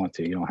 If you want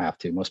to, you don't have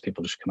to. Most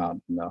people just come out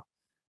and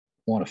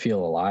want to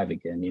feel alive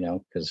again,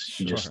 because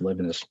you just live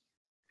in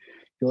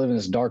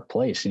this dark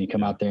place, and you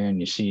come out there and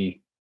you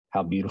see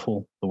how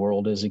beautiful the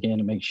world is again.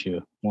 It makes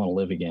you want to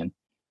live again.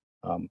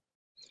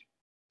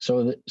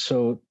 So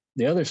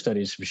the other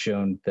studies have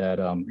shown that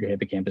your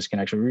hippocampus can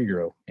actually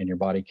regrow, and your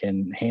body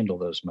can handle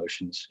those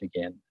emotions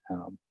again.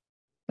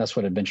 That's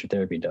what adventure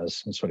therapy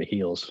does. That's what it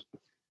heals.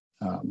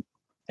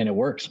 And it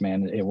works,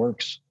 man. It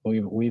works.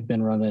 We've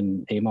been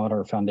running AMOD,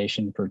 our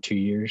foundation, for 2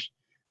 years.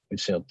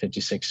 We've sailed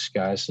 56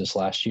 guys this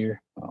last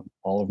year.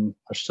 All of them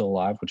are still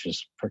alive, which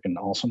is freaking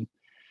awesome.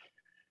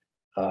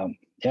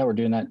 We're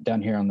doing that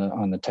down here on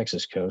the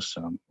Texas coast.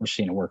 We're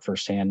seeing it work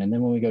firsthand. And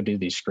then when we go do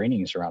these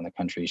screenings around the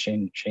country,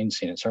 Chayne's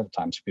seen it several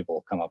times. People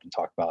will come up and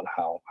talk about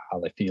how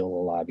they feel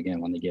alive again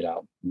when they get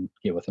out and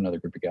get with another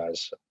group of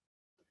guys. So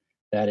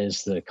that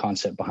is the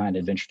concept behind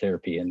adventure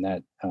therapy, and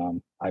that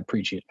I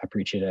preach it. I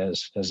preach it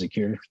as a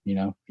cure.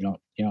 You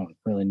don't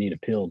really need a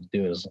pill to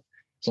do it as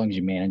long as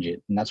you manage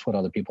it. And that's what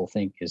other people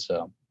think is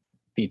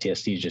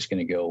PTSD is just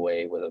going to go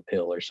away with a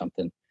pill or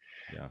something.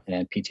 Yeah.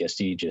 And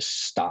PTSD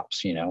just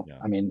stops. Yeah.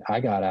 I mean, I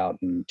got out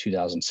in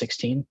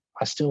 2016.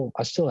 I still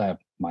have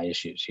my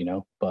issues,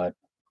 but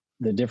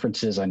the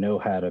difference is I know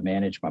how to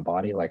manage my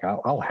body. Like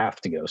I'll have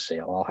to go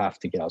sail. I'll have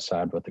to get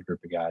outside with a group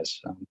of guys,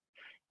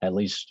 at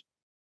least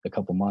a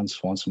couple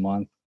months, once a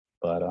month.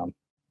 But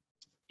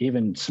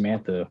even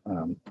Samantha,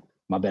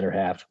 my better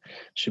half,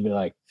 she'll be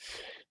like,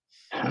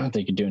 I don't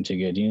think you're doing too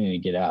good. You need to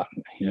get out.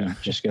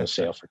 Just go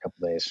sail for a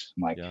couple of days.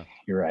 I'm like,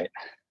 You're right.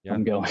 Yeah.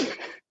 I'm going.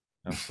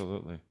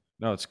 Absolutely.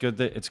 No, it's good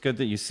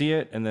that you see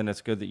it, and then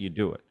it's good that you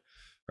do it.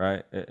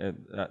 Right.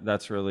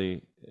 That's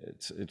really,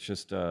 it's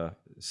just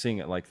seeing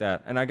it like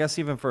that. And I guess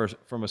even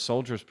from a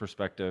soldier's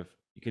perspective,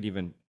 you could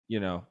even,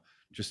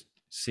 just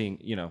seeing,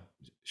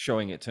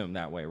 showing it to him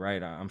that way.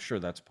 Right. I'm sure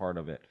that's part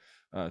of it.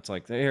 It's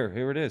like,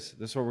 here it is.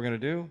 This is what we're going to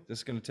do. This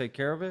is going to take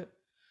care of it.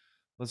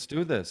 Let's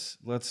do this.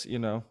 Let's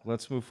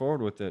move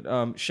forward with it.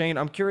 Chayne,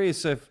 I'm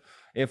curious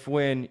if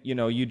when,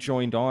 you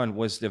joined on,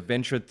 was the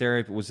adventure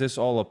therapy, was this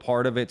all a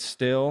part of it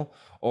still,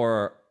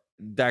 or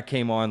that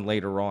came on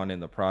later on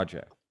in the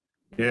project?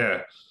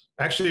 Yeah,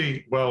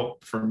 actually, well,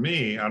 for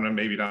me, I don't know,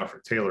 maybe not for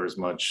Taylor as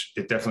much.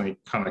 It definitely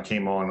kind of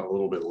came on a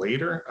little bit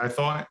later, I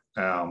thought,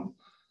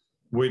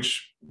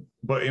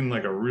 but in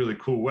like a really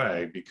cool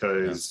way,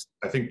 because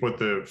I think what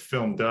the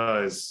film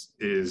does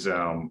is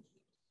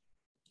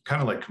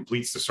kind of like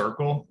completes the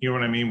circle. You know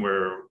what I mean?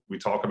 Where we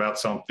talk about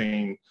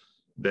something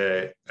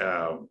that,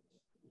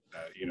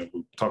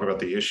 we talk about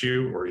the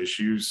issue or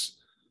issues,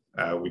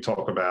 We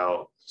talk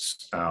about,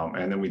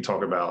 and then we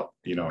talk about,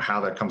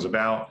 how that comes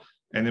about.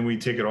 And then we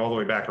take it all the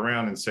way back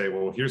around and say,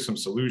 well, here's some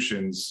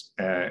solutions,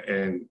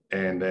 and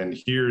then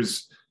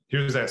here's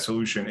that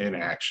solution in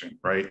action,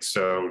 right?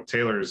 So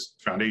Taylor's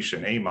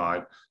foundation,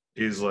 AMOD,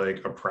 is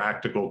like a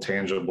practical,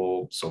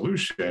 tangible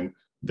solution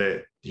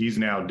that he's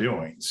now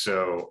doing.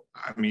 So,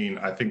 I mean,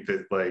 I think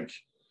that like,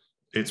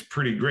 it's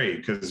pretty great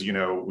because,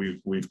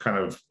 we've kind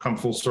of come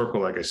full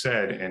circle, like I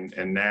said,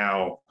 and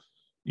now,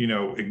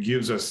 it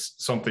gives us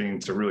something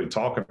to really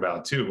talk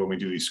about too when we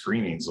do these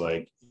screenings.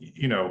 Like,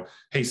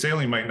 hey,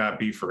 sailing might not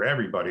be for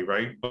everybody,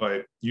 right?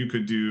 But you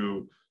could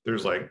do,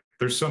 there's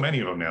so many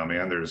of them now,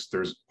 man. There's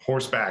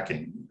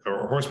horsebacking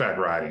or horseback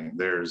riding.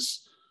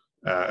 There's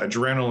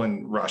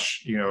adrenaline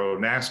rush,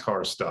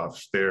 NASCAR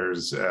stuff.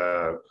 There's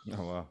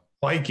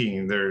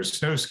biking, there's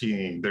snow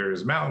skiing,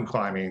 there's mountain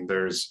climbing,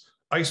 there's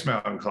ice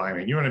mountain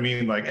climbing. You know what I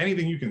mean? Like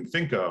anything you can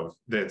think of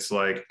that's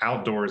like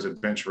outdoors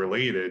adventure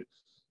related,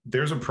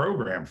 there's a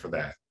program for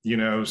that,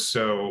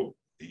 So,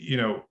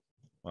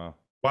 wow.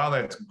 While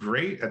that's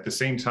great, at the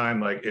same time,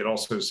 like it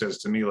also says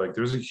to me, like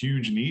there's a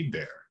huge need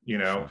there,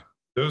 Sure.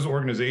 Those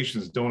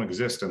organizations don't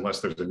exist unless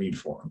there's a need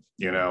for them,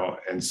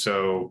 And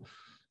so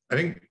I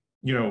think,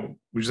 we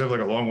just have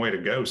like a long way to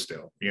go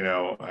still,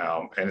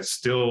 and it's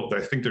still, I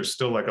think there's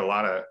still like a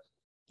lot of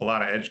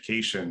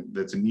education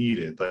that's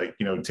needed. Like,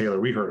 Taylor,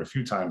 we heard a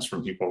few times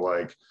from people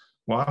like,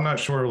 well, I'm not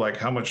sure like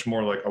how much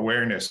more like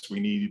awareness we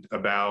need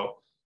about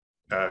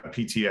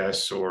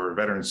PTS or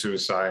veteran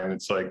suicide. And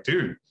it's like,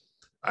 dude,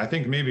 I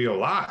think maybe a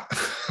lot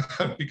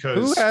because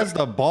who has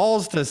the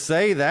balls to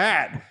say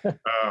that?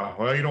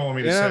 Well, you don't want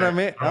me to say what I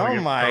mean?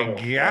 Oh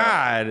my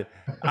God.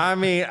 I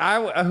mean,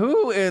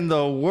 who in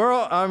the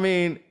world? I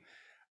mean,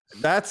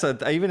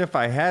 even if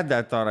I had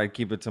that thought, I'd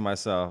keep it to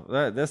myself.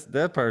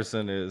 That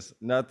person is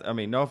not, I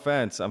mean, no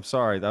offense. I'm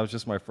sorry. That was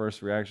just my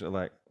first reaction.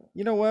 Like,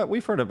 you know what?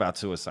 We've heard about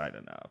suicide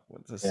enough.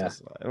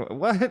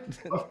 What?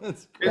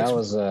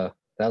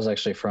 That was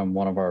actually from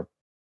one of our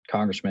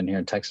congressmen here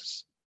in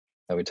Texas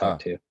that we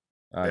talked to.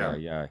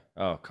 Yeah.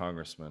 Oh,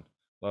 congressman.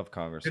 Love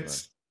congressman.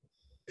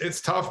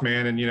 It's tough,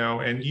 man. And,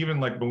 and even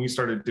like when we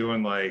started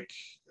doing like,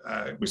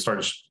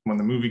 when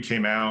the movie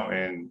came out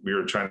and we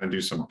were trying to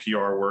do some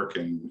PR work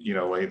and,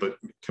 like,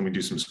 can we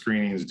do some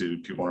screenings? Do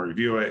people want to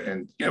review it?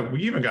 And,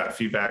 we even got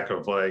feedback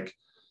of like,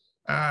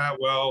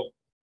 well,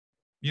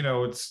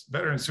 it's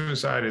veteran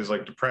suicide is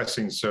like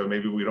depressing. So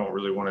maybe we don't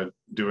really want to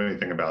do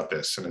anything about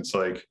this. And it's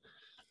like,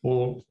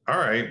 well, all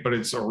right, but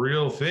it's a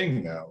real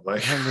thing now.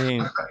 Like, I mean,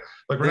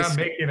 like we're not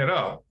making it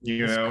up,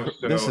 So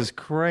this is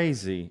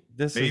crazy.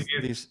 It's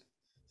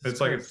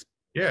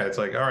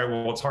like, all right,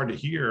 well, it's hard to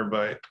hear,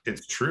 but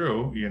it's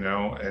true,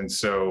 And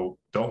so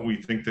don't we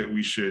think that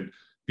we should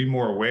be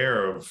more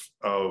aware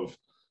of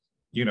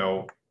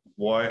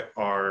what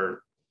our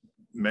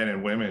men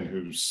and women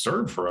who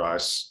serve for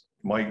us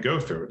might go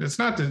through? It's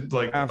not to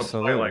like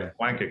apply like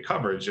blanket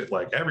coverage that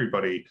like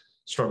everybody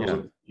struggles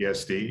with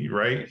PTSD,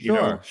 right?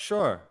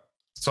 Sure.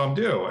 Some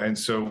do. And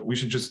so we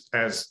should just,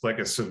 as like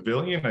a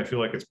civilian, I feel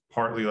like it's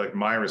partly like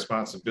my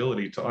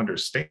responsibility to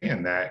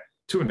understand that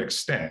to an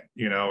extent,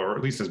 or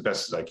at least as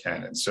best as I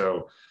can. And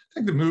so I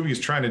think the movie is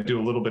trying to do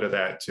a little bit of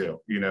that too.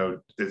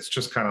 It's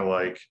just kind of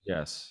like,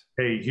 yes,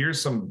 hey,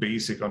 here's some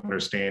basic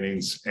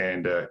understandings,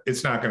 and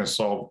it's not going to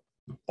solve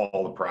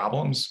all the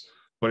problems,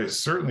 but it's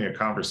certainly a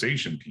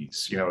conversation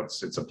piece.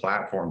 It's a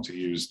platform to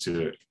use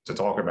to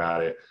talk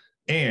about it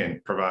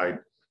and provide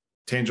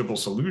tangible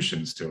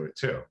solutions to it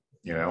too,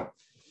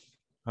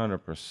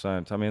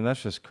 100%. I mean,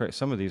 that's just crazy.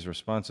 Some of these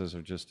responses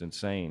are just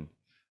insane.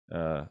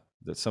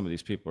 That some of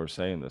these people are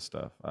saying this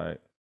stuff.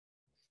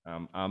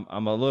 I'm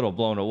a little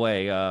blown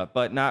away,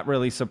 but not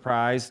really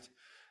surprised.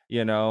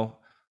 It's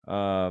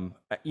kind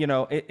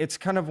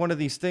of one of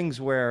these things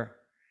where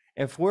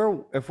if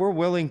we're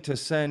willing to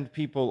send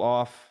people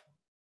off,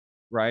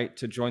 right,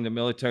 to join the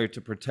military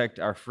to protect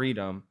our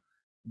freedom,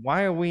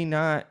 why are we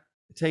not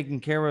taking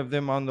care of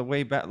them on the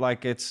way back?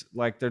 Like it's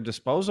like they're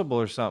disposable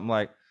or something.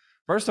 Like,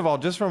 first of all,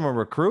 just from a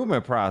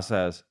recruitment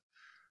process,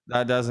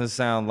 that doesn't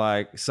sound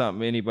like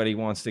something anybody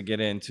wants to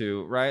get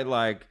into, right?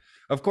 Like,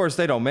 of course,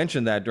 they don't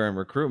mention that during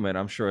recruitment.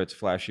 I'm sure it's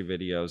flashy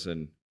videos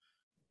and,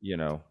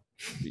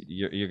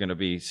 you're going to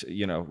be,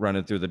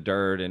 running through the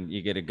dirt and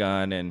you get a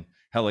gun and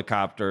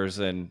helicopters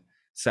and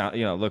sound,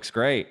 looks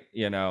great,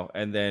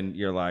 and then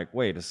you're like,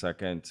 wait a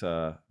second,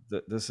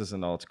 this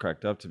isn't all it's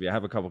cracked up to be. I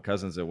have a couple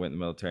cousins that went in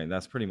the military, and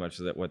that's pretty much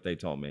what they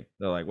told me.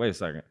 They're like, wait a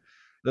second.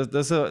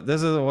 This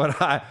is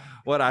what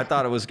I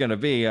thought it was going to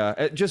be.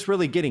 Just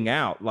really getting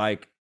out,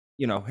 like,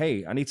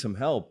 hey, I need some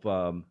help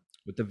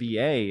with the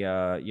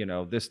VA,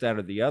 this, that,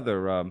 or the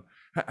other.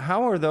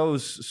 How are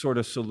those sort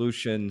of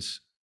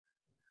solutions?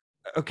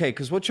 Okay,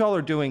 because what y'all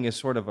are doing is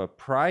sort of a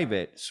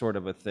private sort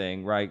of a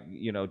thing, right?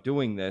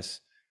 Doing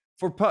this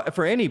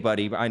for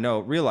anybody, I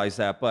know, realize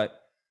that, but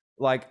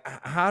like,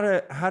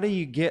 how do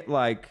you get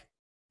like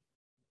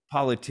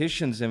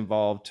politicians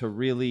involved to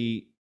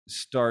really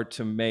start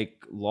to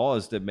make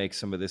laws that make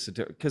some of this,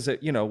 because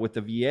with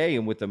the VA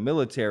and with the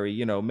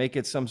military, make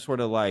it some sort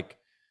of like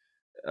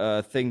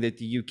thing that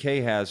the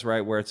UK has,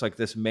 right? Where it's like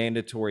this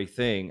mandatory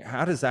thing.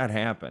 How does that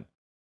happen?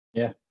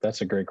 Yeah,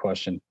 that's a great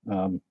question.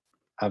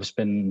 I've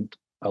spent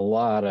a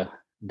lot of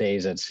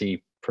days at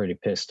sea pretty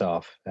pissed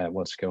off at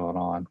what's going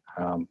on.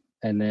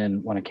 And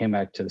then when I came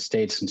back to the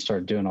States and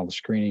started doing all the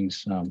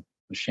screenings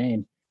with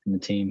Chayne and the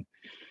team,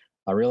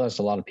 I realized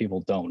a lot of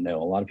people don't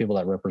know. A lot of people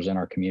that represent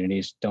our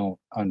communities don't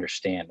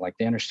understand. Like,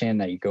 they understand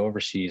that you go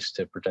overseas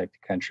to protect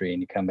the country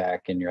and you come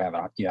back and you have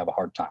a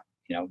hard time.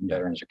 You know,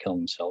 veterans are killing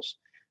themselves.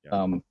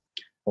 Yeah.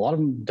 A lot of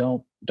them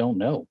don't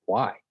know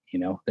why. You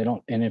know, they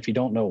don't. And if you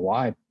don't know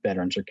why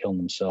veterans are killing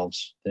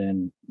themselves,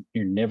 then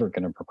you're never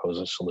going to propose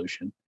a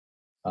solution.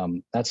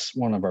 That's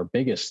one of our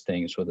biggest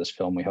things with this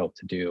film. We hope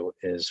to do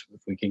is,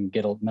 if we can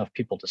get enough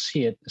people to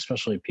see it,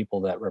 especially people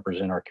that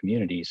represent our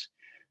communities,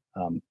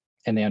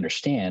 and they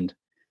understand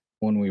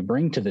when we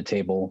bring to the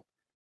table,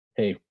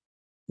 hey,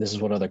 this is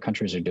what other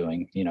countries are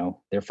doing. You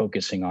know, they're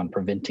focusing on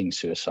preventing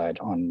suicide,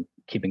 on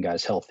keeping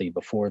guys healthy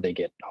before they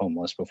get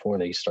homeless, before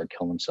they start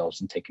killing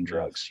themselves and taking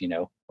drugs. You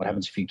know, what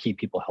happens if you keep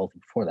people healthy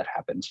before that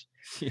happens?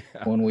 Yeah.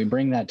 When we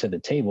bring that to the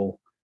table,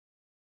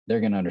 they're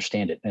going to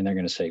understand it, and they're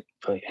going to say,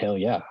 hell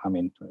yeah. I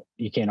mean,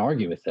 you can't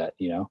argue with that,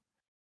 you know?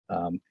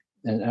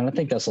 And I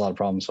think that's a lot of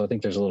problems. So I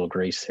think there's a little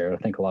grace there. I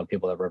think a lot of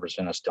people that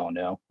represent us don't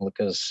know,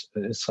 because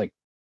it's like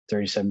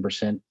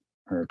 37%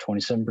 or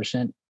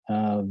 27%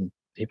 of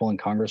people in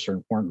Congress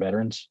weren't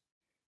veterans.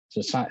 So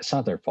it's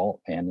not their fault,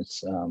 man.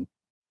 It's,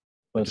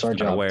 but it's our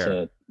job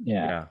to,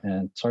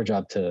 and it's our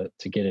job to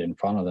get it in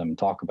front of them and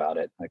talk about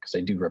it, because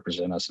they do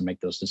represent us and make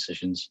those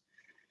decisions.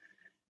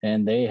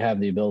 And they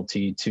have the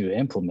ability to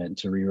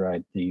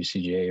rewrite the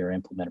UCGA or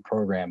implement a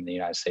program in the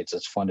United States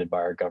that's funded by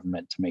our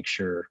government to make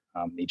sure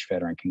each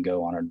veteran can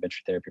go on an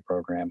adventure therapy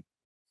program.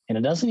 And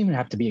it doesn't even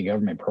have to be a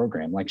government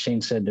program. Like Chayne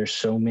said, there's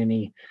so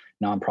many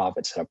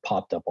nonprofits that have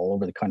popped up all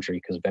over the country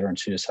because veteran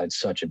suicide is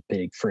such a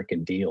big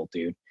freaking deal,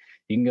 dude.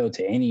 You can go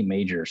to any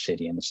major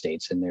city in the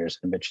States and there's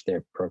an adventure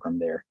therapy program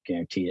there,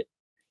 guarantee it.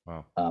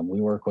 Wow. We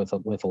work with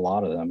a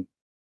lot of them.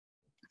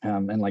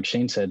 And like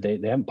Chayne said, they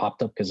haven't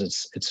popped up because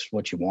it's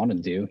what you want to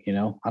do. You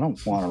know, I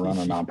don't want to run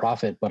a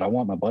nonprofit, but I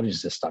want my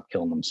buddies to stop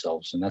killing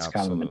themselves. And that's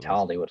kind of the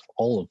mentality with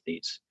all of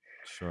these.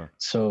 Sure.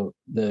 So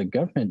the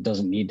government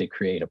doesn't need to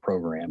create a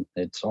program.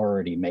 It's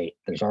already made.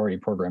 There's already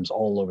programs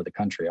all over the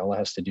country. All it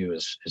has to do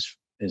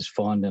is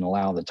fund and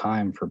allow the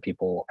time for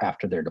people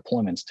after their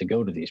deployments to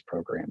go to these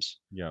programs.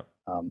 Yeah.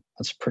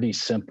 That's a pretty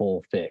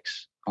simple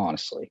fix,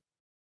 honestly.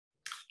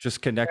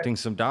 Just connecting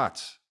some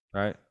dots,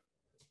 right?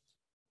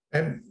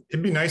 And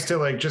it'd be nice to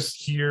like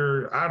just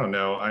hear, I don't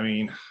know. I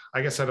mean,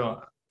 I guess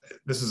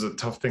this is a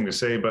tough thing to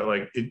say, but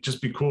like, it'd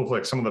just be cool if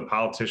like some of the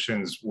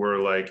politicians were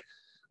like,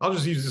 I'll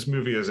just use this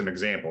movie as an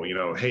example, you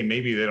know, hey,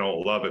 maybe they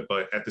don't love it,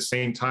 but at the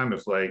same time,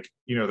 if like,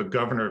 you know, the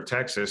governor of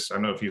Texas, I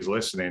don't know if he's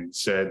listening,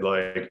 said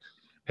like,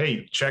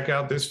 hey, check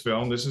out this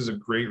film. This is a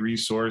great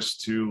resource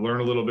to learn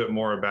a little bit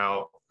more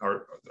about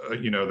our,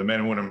 you know, the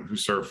men and women who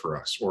serve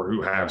for us or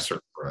who have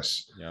served for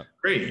us. Yeah.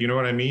 Great. You know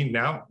what I mean?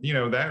 Now, you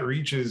know,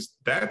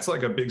 that's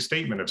like a big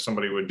statement if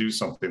somebody would do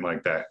something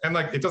like that. And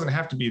like, it doesn't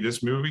have to be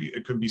this movie.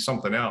 It could be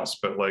something else,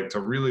 but like to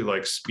really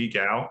like speak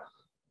out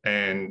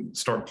and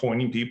start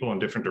pointing people in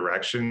different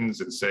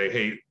directions and say,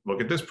 hey, look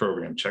at this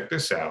program, check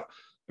this out.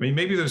 I mean,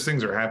 maybe those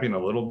things are happening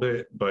a little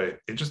bit, but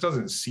it just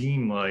doesn't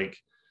seem like,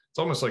 it's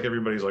almost like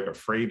everybody's like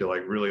afraid to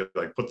like really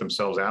like put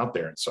themselves out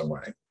there in some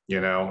way, you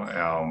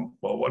know?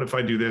 Well, what if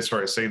I do this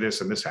or I say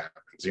this and this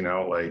happens, you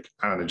know? Like,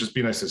 I don't know, just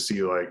be nice to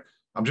see like,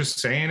 I'm just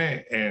saying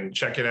it and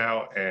check it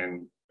out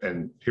and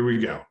here we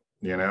go,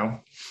 you know?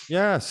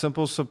 Yeah,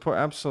 simple support.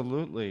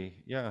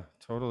 Absolutely. Yeah,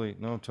 totally.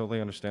 No, totally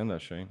understand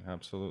that, Chayne.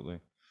 Absolutely.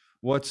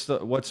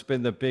 What's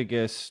been the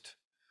biggest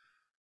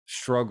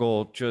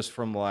struggle just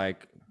from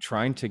like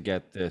trying to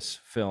get this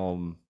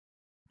film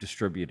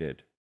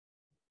distributed?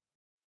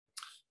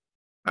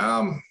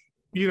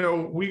 You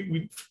know,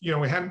 we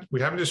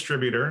have a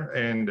distributor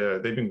and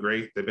they've been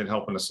great. They've been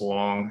helping us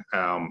along.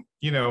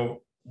 You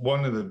know,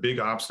 one of the big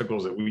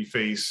obstacles that we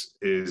face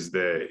is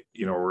that,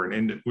 you know,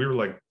 we're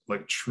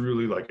like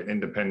truly like an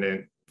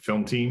independent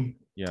film team.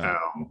 Yeah.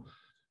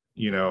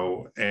 You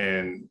know,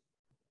 and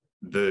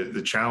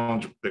the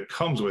challenge that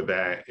comes with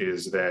that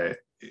is that,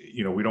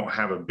 you know, we don't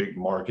have a big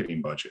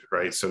marketing budget,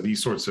 right? So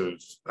these sorts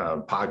of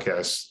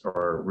podcasts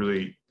are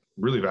really,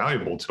 really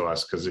valuable to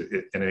us because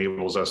it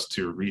enables us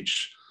to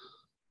reach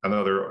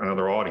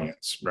another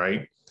audience,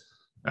 right?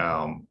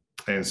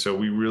 And so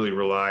we really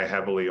rely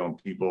heavily on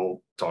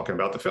people talking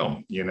about the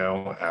film. You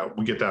know,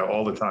 we get that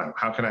all the time.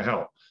 How can I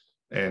help?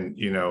 And,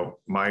 you know,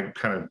 my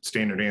kind of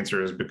standard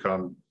answer has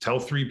become tell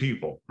 3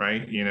 people,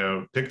 right? You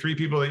know, pick 3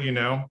 people that you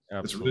know. Absolutely.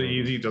 It's really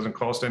easy. It doesn't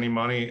cost any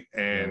money,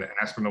 and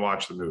ask them to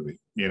watch the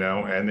movie, you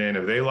know, and then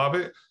if they love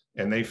it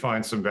and they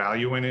find some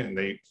value in it and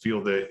they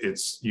feel that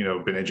it's, you know,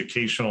 been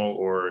educational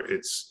or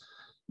it's,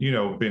 you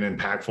know, been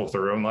impactful to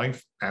their own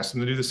life, ask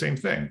them to do the same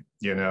thing,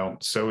 you know?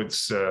 So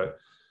it's,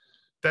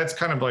 that's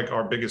kind of like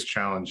our biggest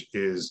challenge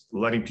is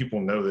letting people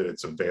know that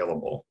it's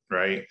available,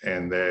 right?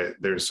 And that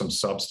there's some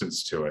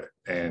substance to it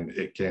and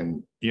it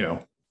can, you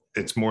know,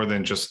 it's more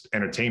than just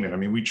entertainment. I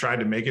mean, we tried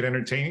to make it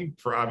entertaining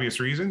for obvious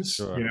reasons,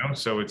 Sure. you know,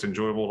 so it's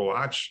enjoyable to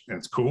watch and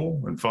it's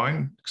cool and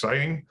fun,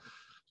 exciting.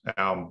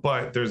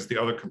 But there's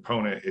the other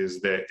component is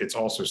that it's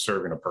also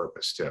serving a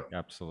purpose too.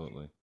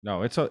 Absolutely.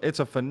 No, it's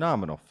a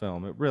phenomenal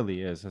film. It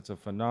really is. It's a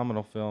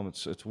phenomenal film.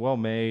 It's well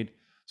made.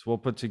 It's well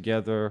put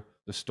together.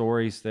 The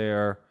story's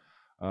there.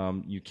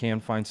 You can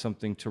find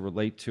something to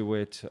relate to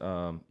it.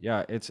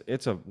 Yeah,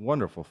 it's a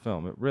wonderful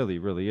film. It really,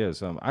 really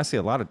is. I see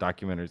a lot of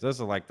documentaries. Those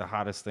are like the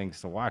hottest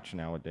things to watch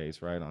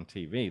nowadays, right, on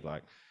TV.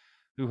 Like,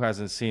 who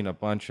hasn't seen a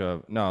bunch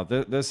of? No,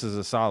 this is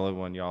a solid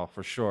one, y'all,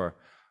 for sure.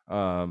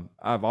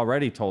 I've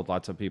already told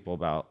lots of people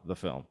about the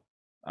film.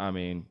 I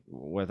mean,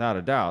 without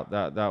a doubt,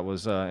 that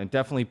was, and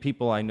definitely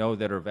people I know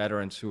that are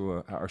veterans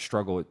who are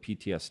struggle with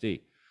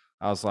PTSD.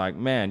 I was like,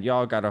 man,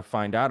 y'all got to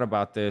find out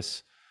about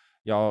this.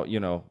 Y'all,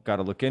 you know, got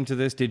to look into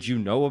this. Did you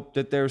know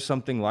that there's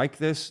something like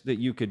this that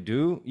you could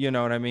do? You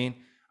know what I mean?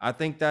 I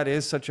think that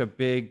is such a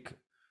big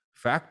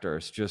factor.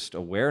 It's just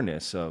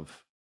awareness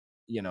of,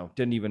 you know,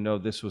 didn't even know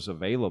this was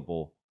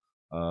available.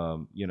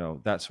 You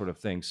know, that sort of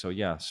thing. So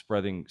yeah,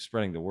 spreading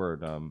the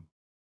word,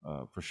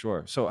 for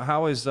sure. So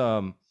how is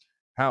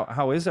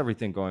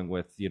everything going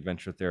with the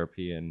adventure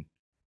therapy and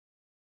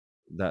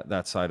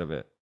that side of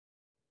it?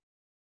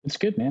 It's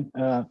good, man.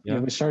 Yeah,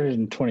 we started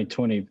in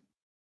 2020,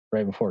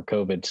 right before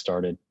COVID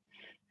started,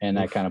 and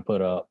that kind of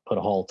put a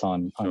halt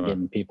on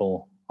getting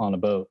people on a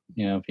boat.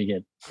 You know, if you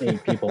get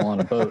 8 people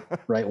on a boat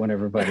right when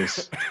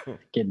everybody's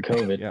getting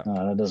COVID,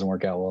 that doesn't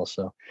work out well.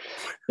 So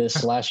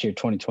this last year,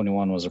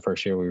 2021, was the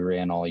first year we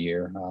ran all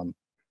year,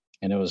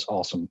 and it was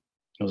awesome.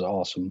 It was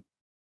awesome.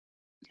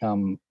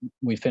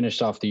 We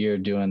finished off the year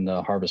doing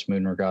the Harvest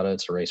Moon Regatta.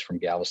 It's a race from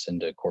Galveston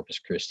to Corpus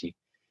Christi.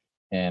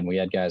 And we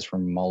had guys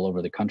from all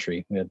over the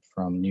country. We had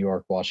from New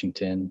York,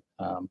 Washington,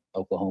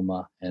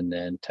 Oklahoma, and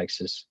then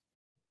Texas.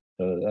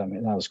 So, I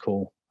mean, that was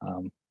cool.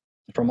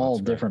 From all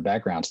different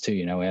backgrounds too.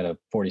 You know, we had a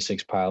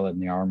 46 pilot in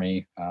the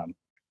Army, a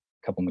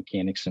couple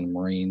mechanics and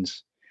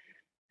Marines,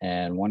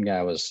 and one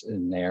guy was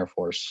in the Air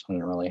Force. I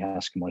didn't really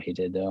ask him what he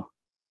did though.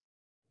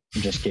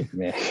 I'm just kidding,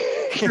 man.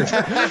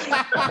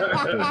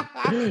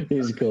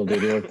 He's a cool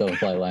dude. He worked on the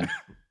flight line.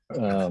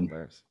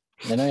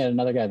 And I had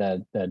another guy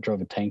that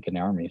drove a tank in the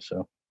Army.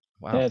 So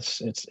wow, yeah, it's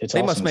they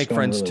awesome. must make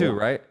friends really too,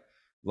 right?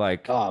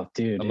 Like, oh,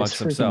 dude, amongst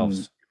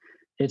themselves.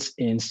 It's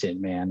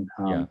instant, man.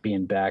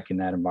 Being back in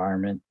that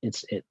environment,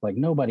 it's like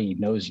nobody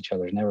knows each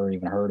other, never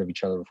even heard of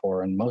each other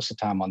before. And most of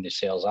the time on these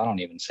sales, I don't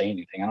even say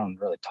anything. I don't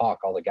really talk.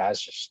 All the guys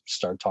just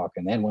start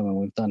talking. And women,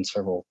 we've done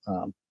several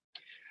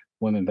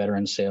women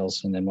veteran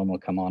sales, and then women will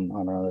come on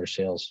our other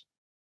sales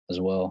as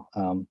well.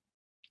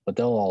 But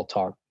they'll all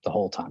talk the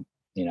whole time.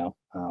 You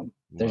know,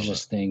 there's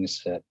just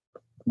things that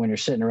when you're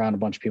sitting around a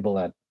bunch of people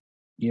that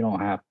you don't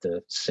have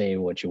to say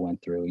what you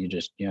went through,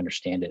 you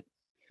understand it.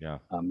 Yeah.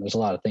 There's a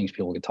lot of things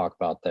people can talk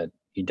about that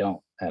you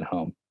don't at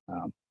home.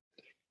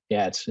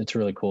 Yeah, it's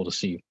really cool to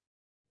see.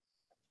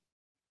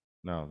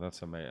 No,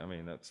 that's amazing. I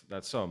mean,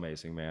 that's so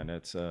amazing, man.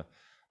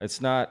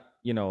 It's not,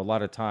 you know, a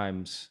lot of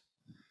times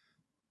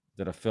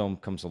that a film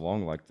comes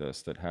along like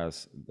this that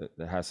has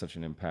such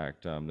an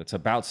impact. That's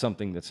about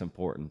something that's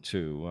important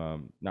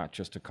too, not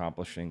just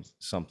accomplishing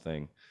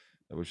something.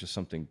 There was just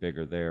something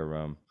bigger there.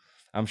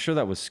 I'm sure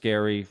that was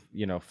scary,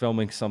 you know,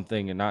 filming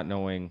something and not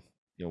knowing,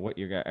 you know, what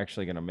you're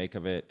actually going to make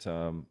of it,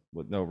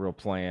 with no real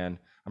plan.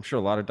 I'm sure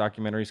a lot of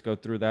documentaries go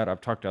through that. I've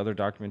talked to other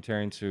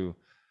documentarians who,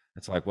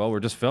 it's like, well, we're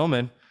just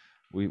filming.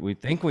 We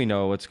think we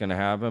know what's going to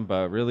happen,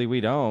 but really we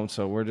don't.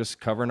 So we're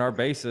just covering our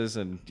bases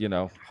and, you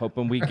know,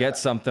 hoping we get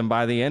something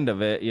by the end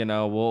of it. You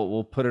know,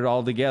 we'll put it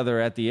all together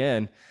at the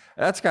end.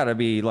 That's got to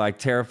be like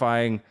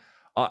terrifying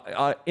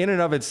in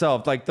and of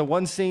itself. Like there's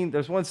one scene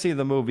in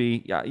the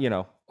movie, you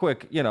know,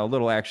 quick, you know,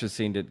 little action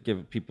scene to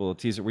give people a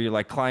teaser where you're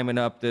like climbing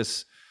up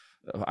this,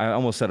 I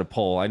almost said a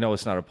pole. I know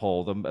it's not a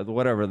pole.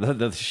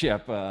 The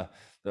ship,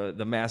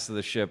 the mast of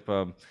the ship.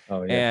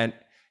 And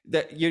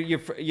that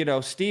you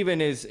know, Steven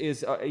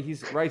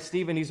he's right.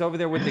 Steven, he's over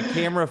there with the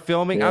camera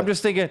filming. Yeah. I'm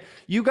just thinking,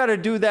 you got to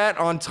do that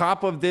on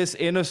top of this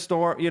in a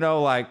storm. You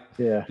know, like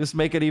just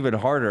make it even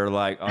harder,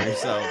 like on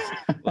yourselves.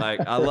 Like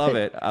I love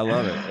it.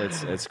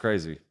 It's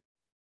crazy.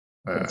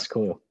 That's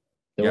cool.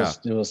 It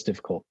was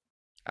difficult.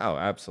 Oh,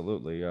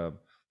 absolutely.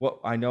 Well,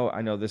 I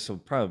know this will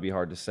probably be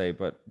hard to say,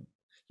 but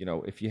you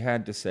know, if you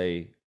had to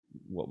say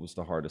what was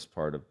the hardest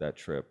part of that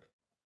trip,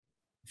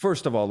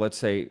 first of all, let's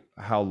say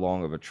how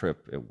long of a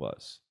trip it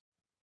was.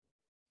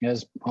 It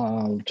was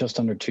just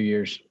under 2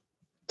 years.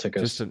 Took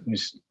us.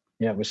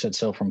 We set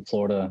sail from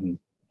Florida and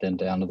then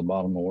down to the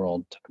bottom of the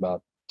world. Took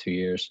about 2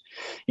 years.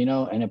 You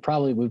know, and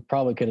we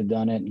probably could have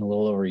done it in a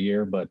little over a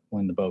year, but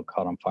when the boat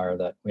caught on fire,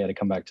 that we had to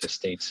come back to the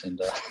States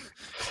and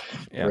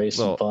raise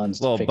some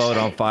funds. Little boat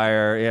on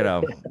fire, you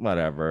know,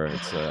 whatever.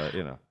 It's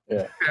you know.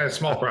 Yeah,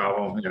 small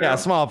problem. You know? Yeah,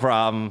 small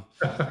problem.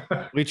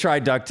 We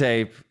tried duct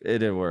tape. It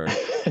didn't work.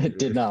 It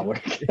did not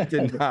work. It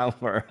did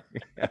not work.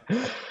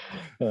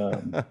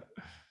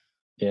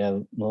 Yeah,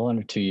 a little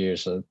under 2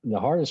 years. So the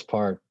hardest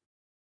part,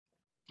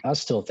 I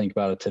still think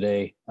about it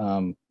today,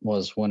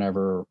 was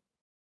whenever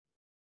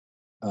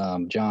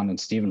John and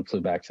Stephen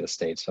flew back to the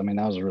States. I mean,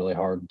 that was a really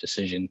hard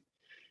decision.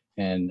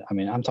 And I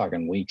mean, I'm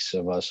talking weeks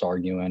of us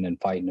arguing and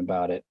fighting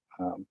about it.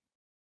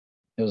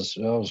 It was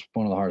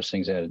one of the hardest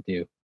things I had to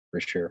do for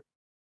sure.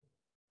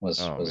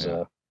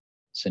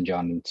 Send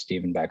John and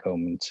Stephen back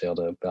home and sail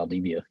to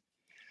Valdivia.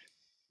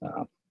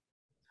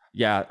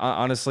 Yeah,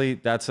 honestly,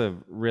 that's a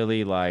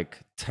really like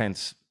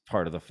tense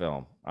part of the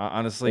film.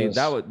 Honestly,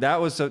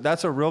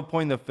 that's a real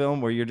point in the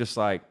film where you're just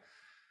like,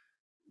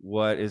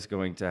 what is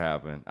going to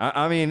happen?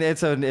 I mean,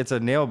 it's a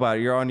nail biter.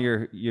 You're on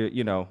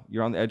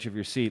you're on the edge of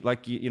your seat.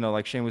 Like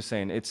like Chayne was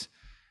saying, it's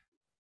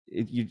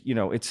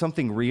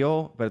something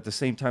real, but at the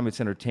same time,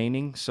 it's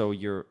entertaining. So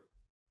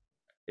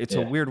it's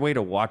a weird way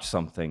to watch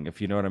something,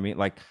 if you know what I mean.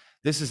 Like,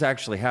 this is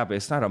actually happening.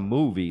 It's not a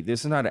movie. This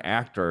is not an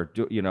actor,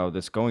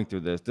 that's going through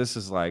this. This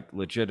is like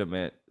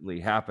legitimately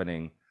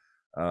happening.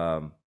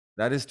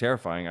 That is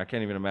terrifying. I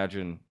can't even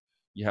imagine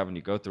you having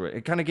to go through it.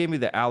 It kind of gave me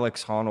the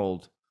Alex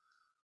Honnold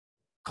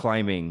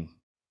climbing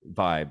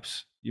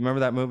vibes. You remember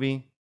that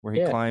movie where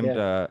he climbed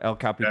El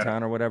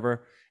Capitan or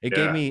whatever? It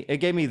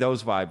gave me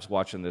those vibes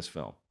watching this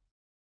film.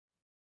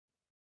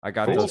 I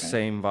got those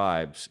same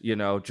vibes,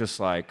 just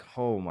like,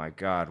 oh my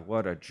God,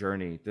 what a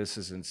journey. This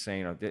is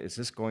insane. Is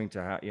this going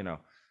to happen?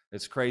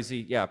 It's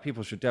crazy. Yeah,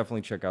 people should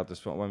definitely check out this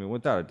film. I mean,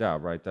 without a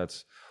doubt, right?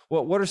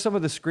 What are some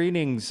of the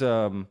screenings?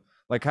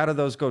 Like, how do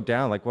those go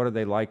down? Like, what are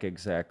they like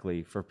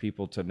exactly for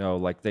people to know?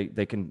 Like,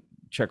 they can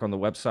check on the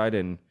website,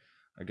 and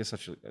I guess I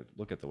should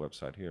look at the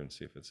website here and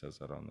see if it says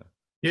that on there.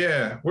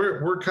 Yeah,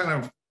 we're kind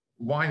of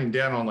winding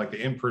down on like the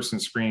in-person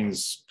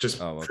screens just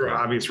for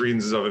obvious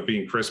reasons of it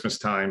being Christmas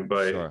time,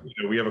 but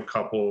we have a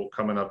couple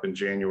coming up in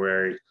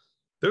January.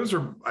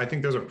 I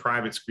think those are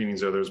private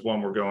screenings, though. There's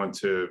one we're going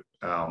to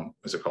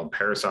is it called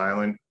Paris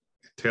Island,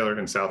 Taylor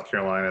in South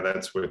Carolina.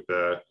 That's with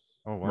the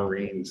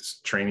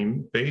Marines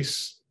training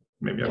base.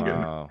 Maybe I'm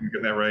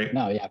getting that right.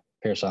 No,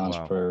 Paris Island's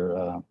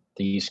for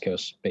the East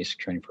Coast basic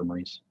training for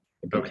Marines.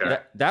 Okay,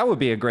 that would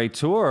be a great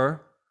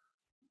tour.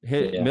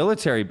 Hit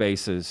military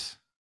bases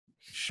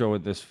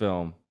showing this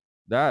film.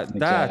 That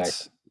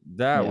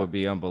would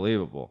be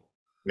unbelievable.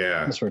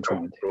 Yeah, that's what we're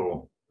trying to do.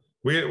 Cool.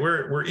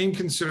 We're in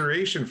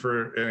consideration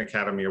for an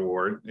Academy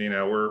Award.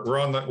 We're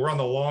on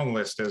the long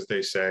list, as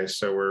they say.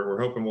 So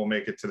we're hoping we'll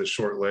make it to the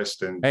short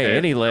list. And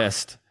any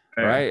list,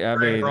 right? I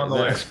mean, we're on the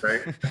list,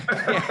 right?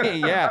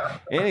 Yeah,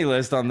 any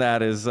list on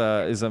that is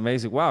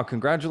amazing. Wow,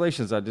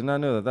 congratulations! I did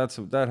not know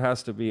that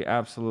has to be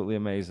absolutely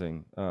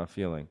amazing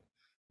feeling.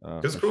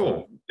 It's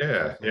cool.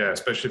 Sure. Yeah.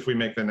 Especially if we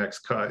make the next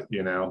cut,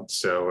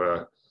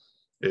 So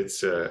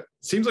it's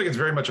seems like it's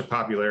very much a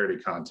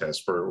popularity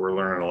contest. We're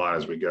learning a lot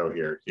as we go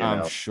here.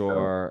 I'm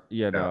sure,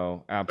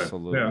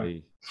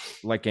 absolutely.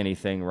 Like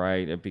anything,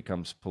 right? It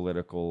becomes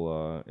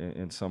political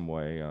in some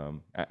way,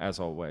 as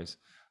always.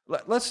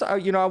 Let's,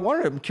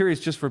 I'm curious,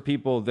 just for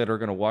people that are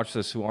going to watch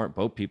this who aren't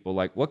boat people,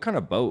 like, what kind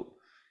of boat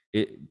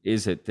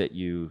is it that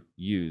you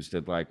used?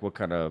 And like, what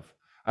kind of,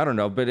 I don't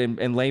know, but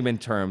in layman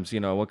terms,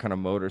 what kind of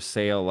motor,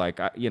 sail, like,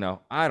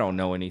 I don't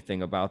know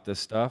anything about this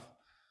stuff.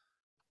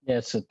 Yeah,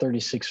 it's a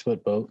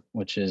 36-foot boat,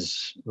 which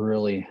is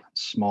really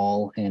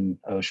small in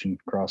ocean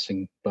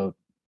crossing boat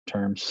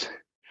terms.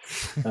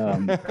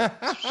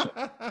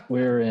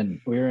 We're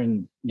in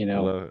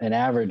an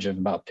average of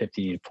about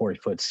 50 to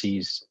 40-foot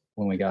seas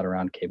when we got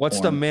around Cape Horn.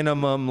 What's the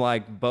minimum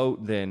like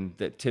boat then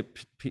that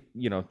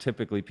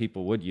typically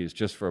people would use,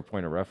 just for a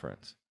point of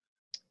reference?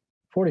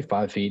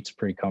 45 feet is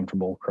pretty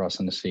comfortable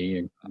crossing the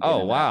sea.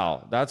 Oh,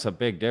 wow. That's a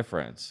big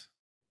difference.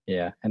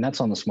 Yeah. And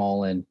that's on the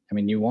small end. I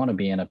mean, you want to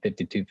be in a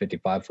 52,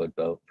 55-foot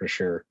boat for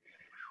sure.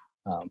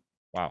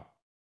 Wow.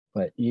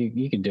 But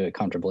you can do it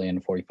comfortably in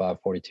a 45,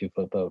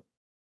 42-foot boat.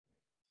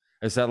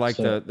 Is that like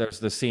there's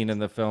the scene in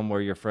the film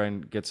where your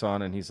friend gets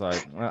on and he's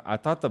like, well, I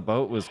thought the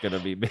boat was going to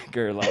be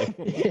bigger. Like,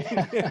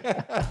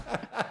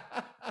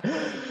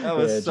 that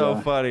was so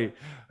funny.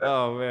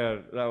 Oh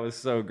man, that was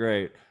so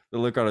great. The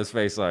look on his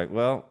face, like,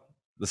 well,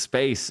 the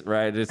space,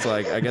 right? It's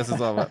like, I guess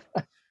it's all about,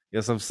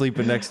 guess I'm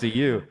sleeping next to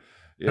you.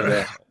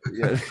 Yeah.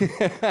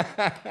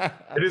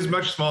 It is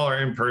much smaller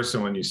in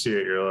person when you see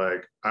it. You're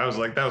like, I was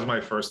like, that was my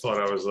first thought.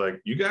 I was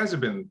like, you guys have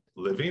been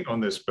living on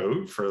this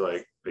boat for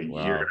like a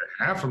year and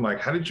a half. I'm like,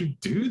 how did you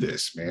do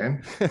this,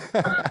 man?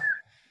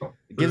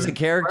 It gives it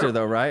character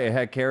though, right? It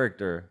had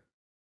character.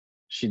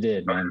 She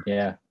did, man.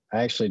 Yeah.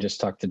 I actually just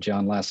talked to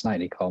John last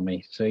night. He called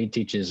me. So he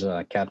teaches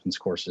captain's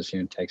courses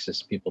here in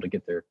Texas, people to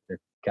get their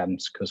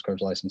captain's Coast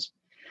Guard license.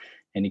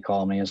 And he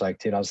called me. I was like,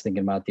 dude, I was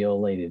thinking about the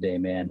old lady today,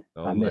 man.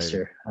 I miss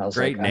her. I was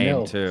great like, name I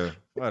know. too.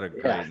 What a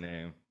great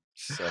name.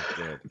 So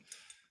good.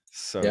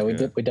 So yeah,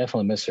 good. We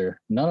definitely miss her.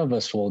 None of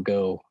us will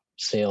go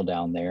sail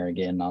down there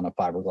again on a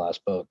fiberglass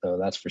boat, though.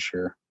 That's for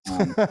sure.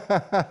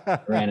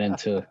 Ran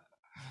into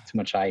too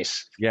much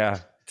ice. Yeah.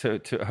 Too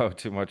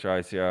much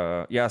ice.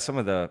 Yeah. Yeah. Some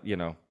of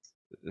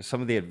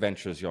the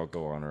adventures y'all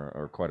go on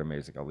are quite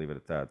amazing. I'll leave it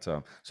at that.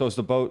 So is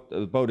the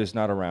boat is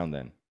not around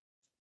then?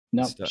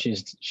 No,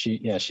 she's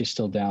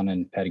still down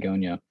in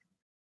Patagonia.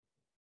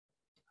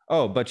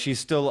 Oh, but she's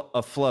still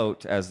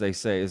afloat, as they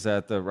say. Is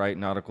that the right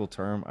nautical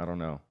term? I don't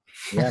know.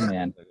 Yeah,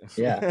 man.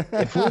 Yeah.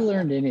 If we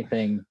learned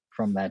anything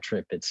from that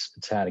trip, it's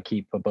how to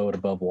keep a boat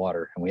above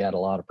water, and we had a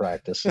lot of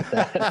practice with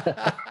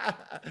that.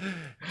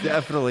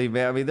 Definitely,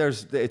 man. I mean,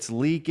 it's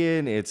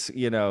leaking. It's,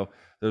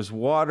 there's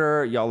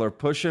water. Y'all are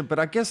pushing, but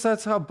I guess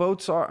that's how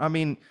boats are. I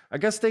mean, I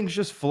guess things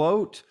just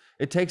float.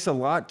 It takes a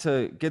lot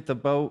to get the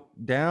boat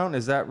down.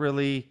 Is that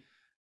really,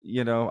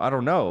 I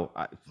don't know.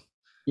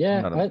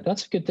 Yeah,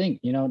 that's a good thing.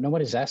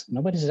 Nobody's asked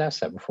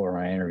that before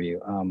in my interview.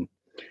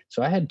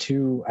 So I had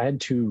two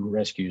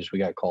rescues we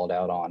got called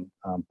out on.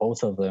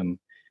 Both of them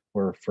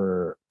were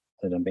for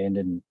an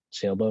abandoned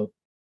sailboat,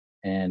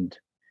 and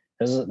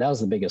that was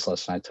the biggest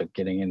lesson I took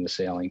getting into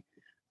sailing.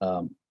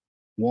 The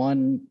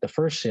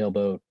first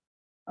sailboat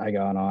I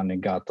got on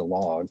and got the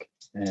log,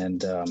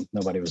 and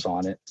nobody was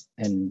on it.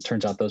 And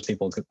turns out those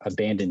people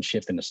abandoned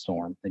ship in a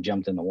storm. They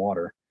jumped in the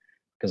water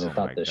because they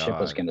thought the ship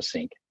was going to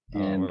sink.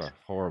 And what a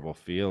horrible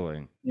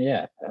feeling.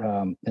 Yeah.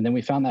 And then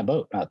we found that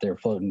boat out there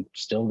floating,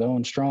 still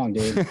going strong,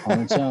 dude, on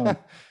its own.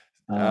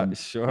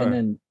 Sure. And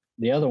then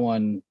the other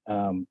one,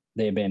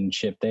 they abandoned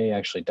ship. They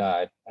actually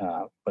died,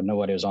 but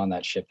nobody was on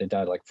that ship. They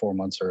died like 4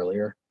 months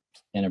earlier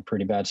in a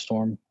pretty bad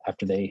storm.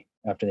 After they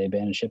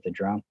abandoned ship, they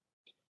drowned.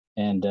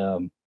 And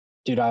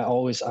dude, I've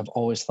always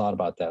thought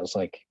about that. It's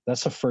like,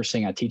 that's the first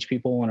thing I teach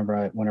people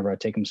whenever I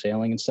take them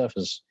sailing and stuff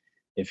is,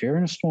 if you're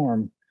in a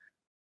storm,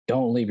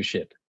 don't leave a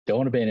ship.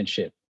 Don't abandon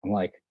ship. I'm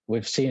like,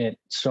 we've seen it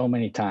so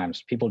many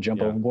times. People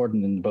jump overboard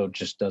and then the boat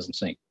just doesn't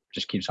sink,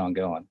 just keeps on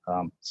going.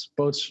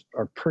 Boats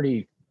are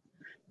pretty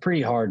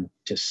hard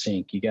to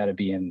sink. You got to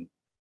be in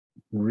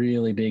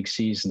really big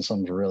seas and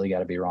something's really got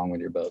to be wrong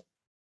with your boat.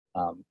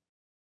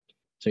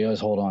 So you always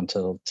hold on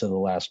to the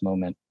last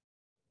moment.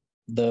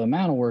 The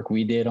amount of work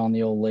we did on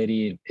the old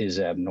lady is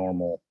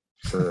abnormal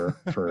for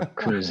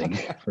cruising,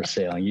 for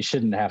sailing. You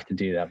shouldn't have to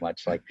do that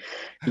much. Like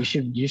you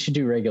should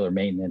do regular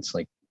maintenance,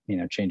 like,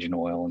 changing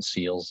oil and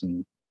seals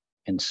and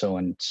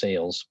sewing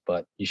sails,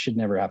 but you should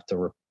never have to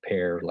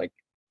repair like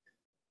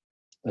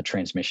a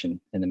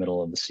transmission in the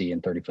middle of the sea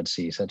in 30-foot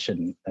seas. That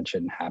shouldn't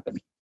happen.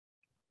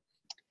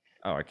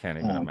 Oh, I can't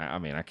even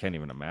I can't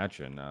even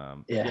imagine.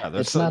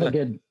 It's not a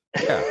good.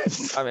 Yeah,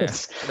 I mean,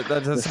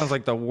 that sounds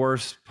like the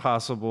worst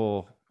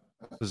possible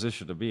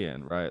position to be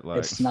in, right? Like,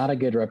 it's not a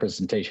good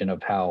representation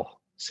of how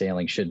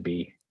sailing should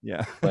be.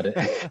 Yeah. But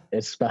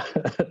it's about,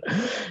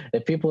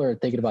 if people are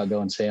thinking about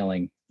going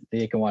sailing,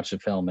 they can watch the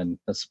film, and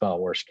that's about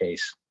worst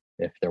case,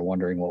 if they're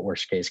wondering what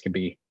worst case could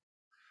be.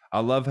 I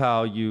love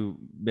how you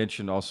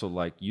mentioned also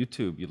like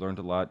YouTube. You learned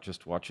a lot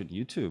just watching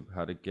YouTube,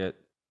 how to get,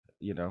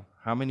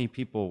 how many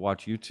people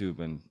watch YouTube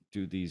and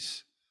do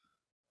these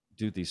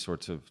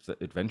sorts of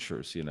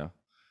adventures,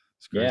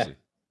 It's crazy.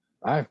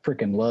 Yeah. I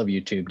freaking love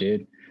YouTube,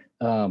 dude.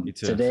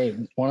 Today,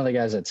 one of the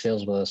guys that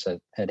sails with us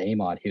at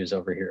AMOD, he was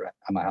over here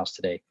at my house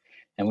today.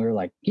 And we were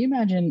like, can you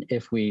imagine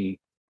if we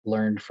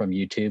learned from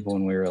YouTube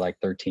when we were like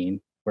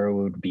 13, where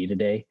we would be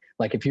today?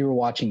 Like if you were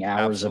watching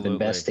hours of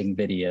investing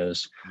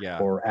videos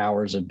or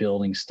hours of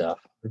building stuff,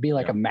 it'd be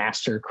like a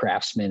master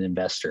craftsman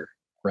investor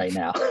right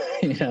now,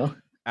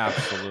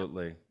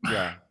 Absolutely.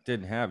 Yeah.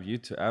 Didn't have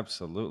YouTube.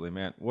 Absolutely,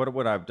 man. What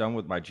would I have done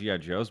with my G.I.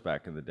 Joes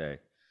back in the day?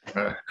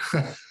 You know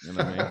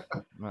what I mean?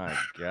 My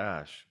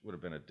gosh, would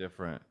have been a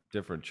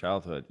different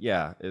childhood.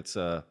 Yeah.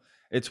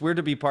 It's weird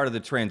to be part of the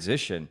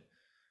transition,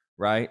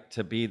 right?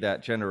 To be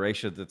that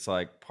generation that's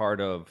like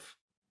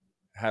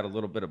had a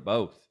little bit of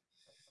both,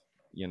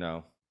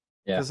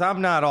 because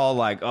I'm not all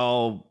like,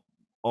 oh,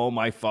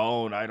 my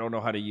phone, I don't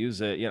know how to use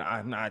it.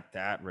 I'm not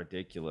that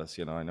ridiculous.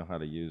 I know how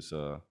to use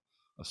a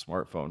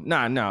smartphone.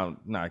 No,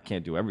 I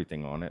can't do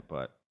everything on it,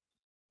 but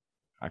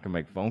I can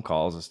make phone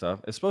calls and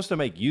stuff. It's supposed to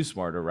make you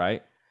smarter,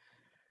 right?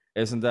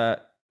 Isn't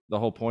that the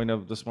whole point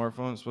of the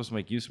smartphone? It's supposed to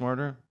make you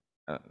smarter?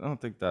 I don't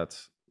think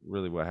that's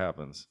really what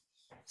happens.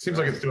 Seems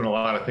like it's doing a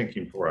lot of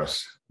thinking for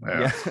us.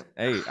 Yeah.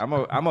 Hey,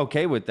 I'm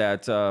okay with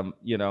that.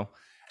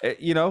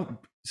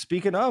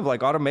 Speaking of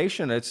like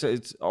automation,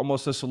 it's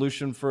almost a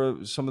solution for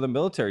some of the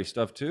military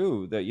stuff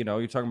too. That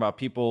you're talking about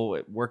people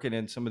working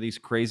in some of these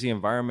crazy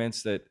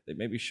environments that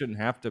maybe shouldn't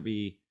have to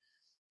be,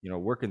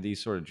 working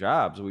these sort of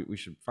jobs. We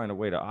should find a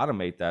way to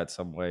automate that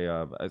some way.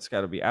 It's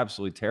got to be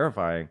absolutely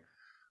terrifying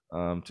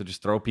to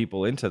just throw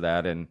people into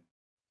that and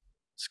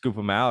scoop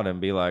them out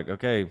and be like,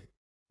 okay,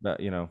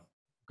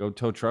 go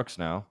tow trucks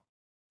now.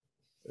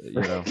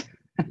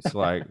 It's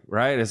like,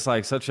 right. It's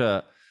like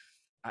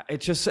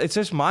it's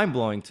just mind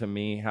blowing to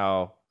me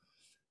how,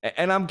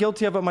 and I'm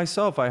guilty of it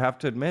myself. I have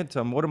to admit,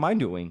 what am I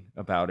doing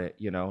about it?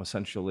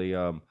 Essentially,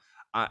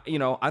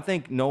 I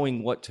think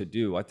knowing what to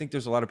do, I think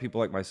there's a lot of people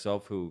like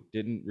myself who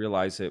didn't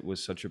realize it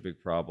was such a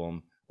big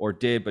problem, or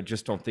did, but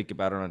just don't think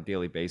about it on a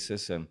daily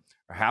basis and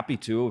are happy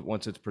to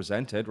once it's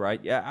presented,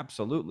 right? Yeah,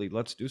 absolutely.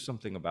 Let's do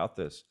something about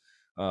this.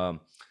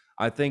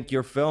 I think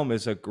your film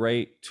is a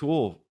great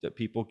tool that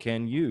people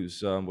can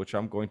use, which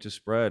I'm going to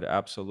spread.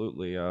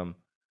 Absolutely.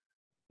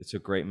 It's a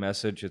great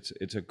message.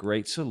 It's a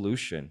great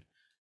solution,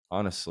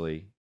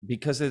 honestly,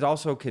 because it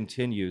also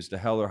continues. The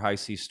Hell or High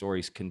Sea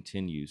Stories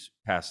continues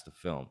past the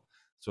film.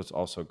 what's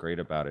also great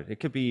about it. It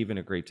could be even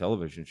a great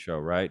television show,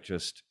 right?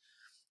 Just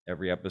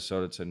every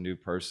episode, it's a new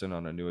person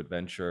on a new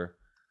adventure,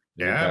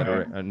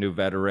 a new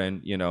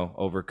veteran,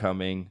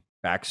 overcoming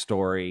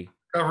backstory.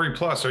 Discovery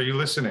Plus, are you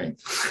listening?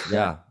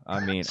 Yeah, I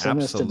mean,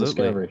 absolutely.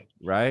 Discovery.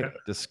 Right?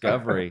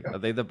 Discovery. Are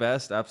they the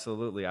best?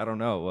 Absolutely. I don't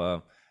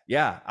know.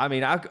 Yeah, I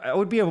mean, it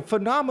would be a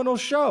phenomenal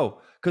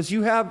show because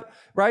you have,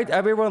 right?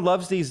 Everyone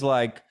loves these,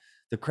 like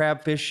the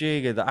crab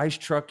fishing and the ice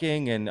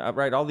trucking and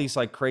right, all these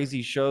like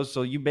crazy shows.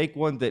 So you make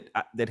one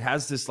that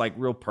has this like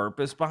real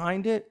purpose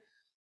behind it.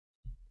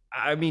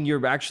 I mean,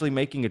 you're actually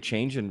making a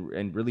change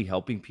and really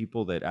helping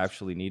people that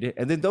actually need it.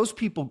 And then those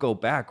people go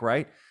back,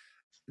 right?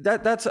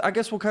 That's, I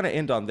guess we'll kind of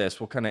end on this.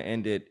 We'll kind of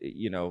end it,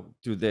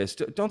 through this.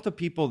 Don't the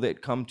people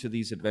that come to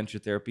these adventure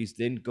therapies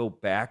then go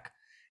back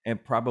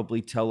and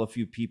probably tell a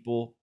few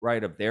people,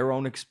 right, of their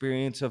own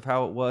experience of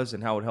how it was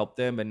and how it helped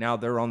them, and now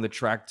they're on the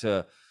track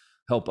to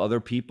help other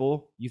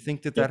people? You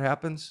think that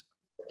happens?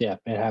 Yeah,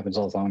 it happens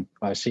all the time.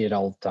 I see it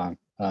all the time.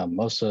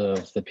 Most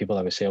of the people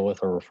that we sail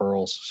with are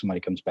referrals.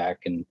 Somebody comes back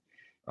and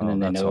then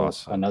they know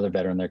another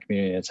veteran in their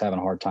community that's having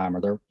a hard time,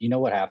 or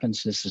what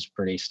happens? This is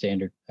pretty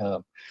standard.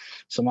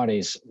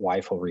 Somebody's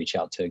wife will reach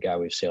out to a guy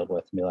we've sailed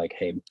with and be like,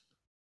 "Hey,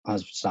 my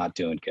husband's not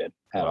doing good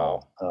at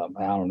all.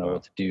 I don't know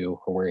what to do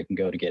or where he can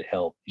go to get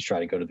help. He's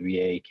trying to go to the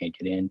VA, he can't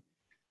get in."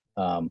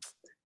 And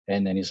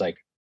then he's like,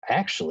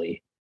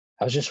 "Actually,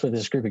 I was just with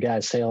this group of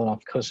guys sailing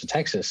off the coast of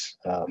Texas."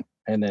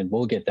 And then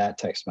we'll get that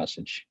text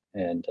message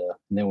and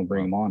then we'll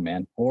bring them on,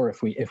 man. Or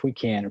if we're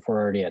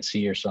already at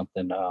sea or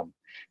something,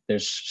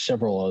 there's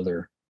several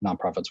other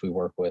nonprofits we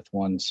work with.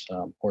 One's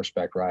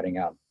horseback riding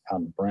out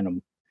in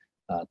Brenham,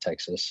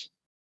 Texas.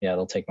 Yeah,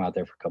 they'll take them out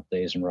there for a couple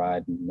days and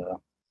ride and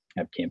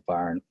have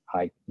campfire and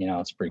hike.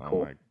 It's pretty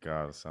cool. Oh my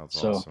God, it sounds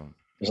awesome.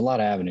 There's a lot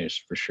of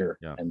avenues for sure.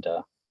 Yeah. And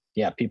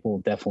people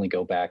will definitely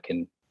go back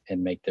and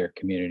make their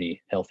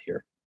community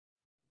healthier.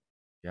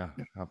 Yeah,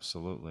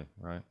 absolutely.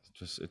 Right.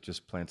 It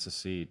just plants a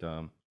seed.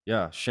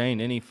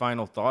 Chayne, any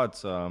final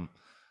thoughts on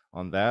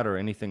that or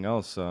anything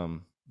else?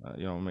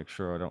 Make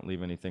sure I don't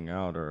leave anything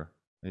out or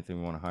anything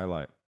we want to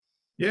highlight.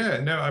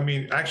 Yeah, no, I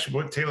mean, actually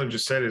what Taylor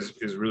just said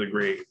is really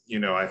great,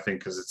 I think,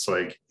 because it's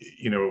like,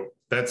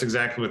 that's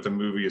exactly what the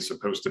movie is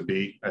supposed to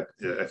be.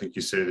 I think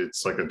you said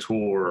it's like a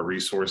tool or a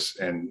resource,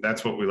 and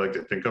that's what we like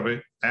to think of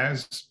it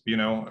as,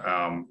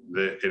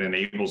 that it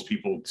enables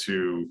people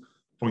to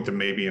point them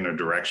maybe in a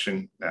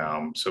direction.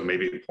 So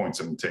maybe it points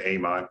them to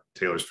AMOT,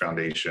 Taylor's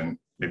Foundation.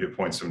 Maybe it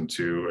points them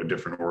to a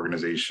different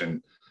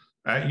organization.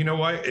 You know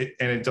what?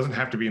 And it doesn't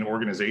have to be an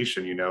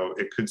organization,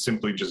 it could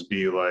simply just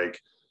be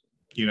like,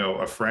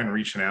 a friend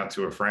reaching out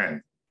to a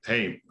friend.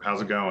 Hey,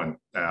 how's it going?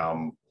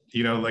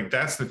 Like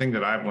that's the thing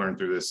that I've learned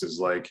through this is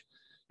like,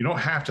 you don't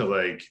have to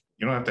like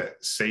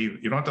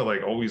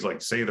always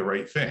like say the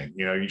right thing.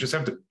 You just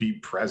have to be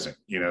present.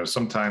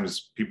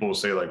 Sometimes people will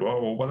say like,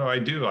 well,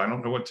 what do? I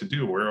don't know what to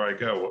do. Where do I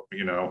go?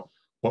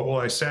 What will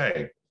I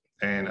say?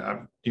 And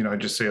I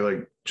just say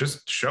like,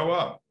 just show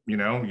up,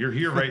 you're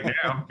here right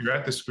now. You're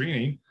at the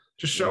screening,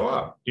 just show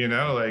up,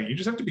 like you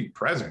just have to be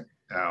present.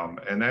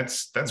 And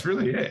that's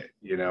really it,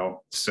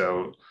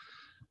 so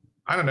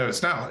I don't know.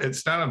 It's not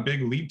a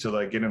big leap to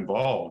like get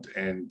involved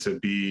and to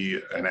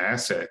be an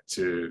asset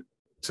to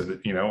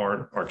the,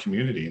 our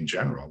community in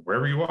general,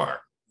 wherever you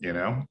are,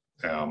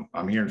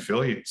 I'm here in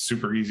Philly. It's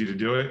super easy to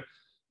do it.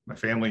 My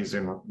family's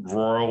in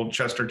rural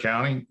Chester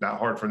County, not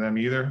hard for them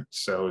either.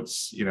 So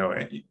it's, you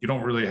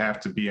don't really have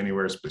to be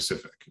anywhere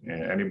specific.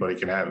 Anybody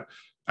can have,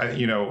 I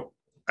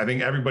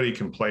think everybody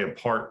can play a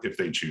part if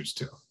they choose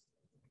to,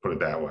 put it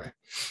that way.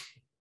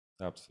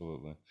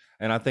 Absolutely.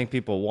 And I think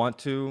people want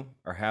to,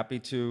 are happy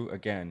to.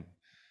 Again,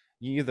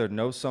 you either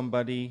know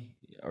somebody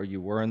or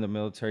you were in the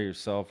military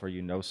yourself, or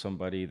you know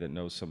somebody that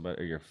knows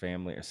somebody or your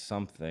family or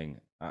something.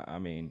 I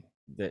mean,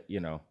 that,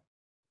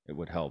 it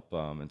would help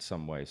in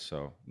some way.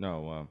 So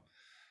no,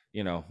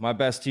 my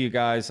best to you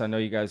guys. I know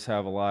you guys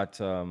have a lot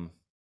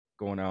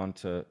going on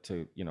to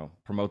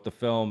promote the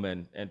film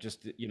and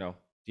just,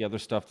 the other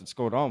stuff that's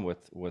going on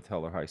with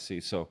Hell or High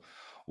Seas. So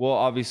we'll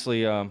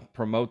obviously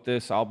promote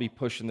this. I'll be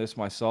pushing this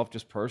myself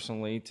just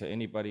personally to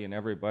anybody and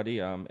everybody.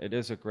 It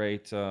is a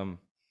great,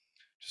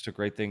 just a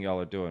great thing y'all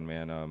are doing,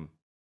 man.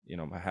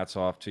 My hat's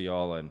off to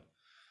y'all. And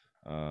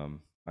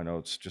I know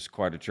it's just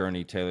quite a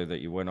journey, Taylor, that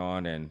you went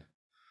on, and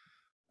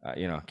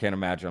can't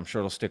imagine. I'm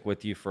sure it'll stick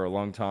with you for a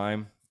long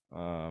time,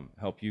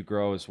 help you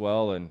grow as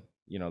well. And,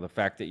 the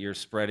fact that you're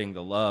spreading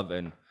the love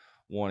and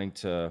wanting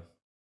to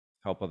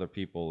help other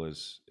people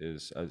is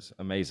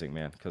amazing,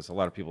 man, because a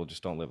lot of people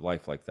just don't live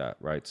life like that,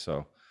 right?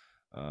 So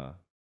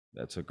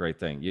that's a great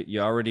thing.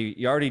 You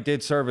already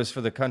did service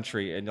for the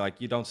country, and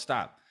like you don't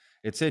stop.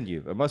 It's in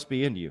you. It must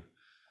be in you.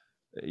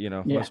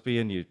 Must be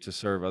in you to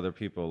serve other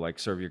people, like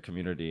serve your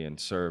community and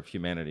serve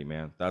humanity,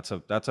 man. That's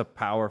a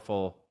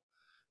powerful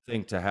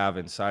thing to have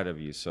inside of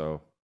you.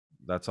 So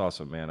that's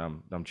awesome, man.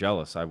 I'm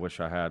jealous. I wish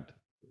I had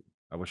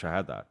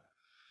that.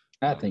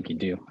 I think you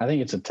do. I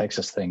think it's a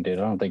Texas thing, dude.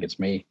 I don't think it's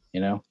me,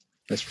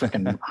 It's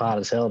freaking hot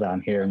as hell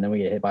down here, and then we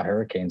get hit by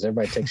hurricanes.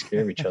 Everybody takes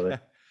care of each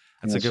other.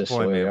 That's a good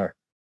point, man.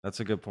 That's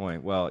a good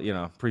point. Well,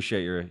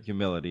 appreciate your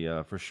humility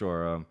for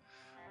sure.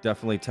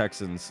 Definitely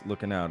Texans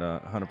looking out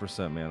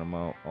 100%, man. I'm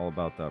all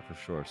about that for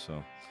sure.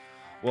 So,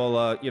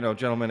 well,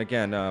 gentlemen,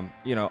 again,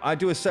 I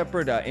do a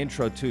separate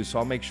intro too, so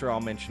I'll make sure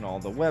I'll mention all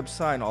the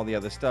website and all the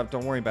other stuff.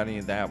 Don't worry about any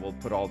of that. We'll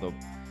put all the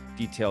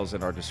details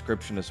in our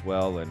description as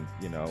well, and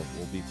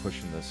we'll be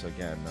pushing this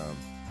again.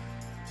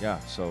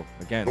 So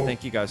again, cool.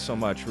 Thank you guys so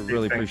much. We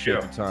really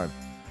appreciate the time.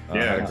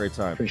 Had a great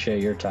time.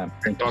 Appreciate your time.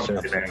 Thank you,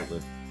 sir.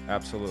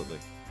 Absolutely.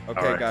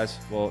 Okay, guys.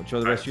 Well,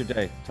 enjoy the rest of your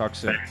day. Talk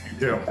soon. You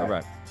too. All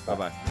right.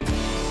 Bye-bye.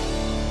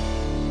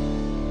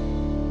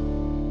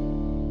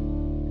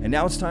 And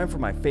now it's time for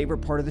my favorite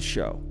part of the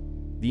show,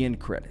 the end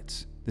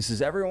credits. This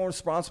is everyone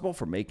responsible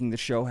for making the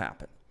show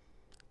happen.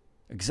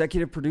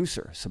 Executive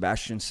producer,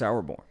 Sebastian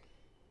Sauerborn.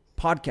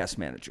 Podcast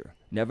manager,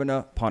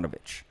 Nevena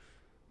Ponovich.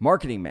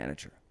 Marketing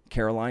manager,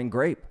 Caroline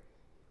Grape.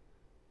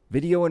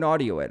 Video and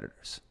audio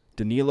editors,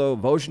 Danilo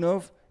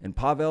Vojnov and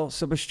Pavel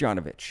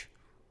Sebastianovich.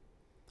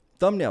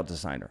 Thumbnail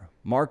designer,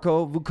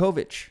 Marko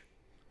Vukovic.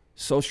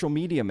 Social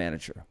media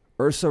manager,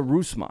 Ursa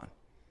Rusman.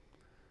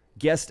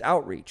 Guest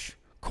outreach,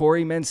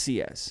 Corey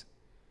Menciez.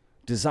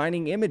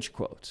 Designing image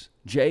quotes,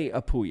 Jay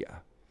Apuya.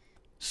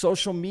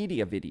 Social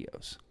media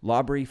videos,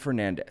 Labri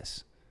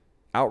Fernandez.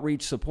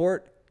 Outreach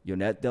support,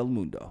 Yonet Del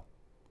Mundo.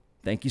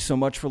 Thank you so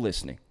much for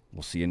listening.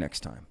 We'll see you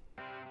next time.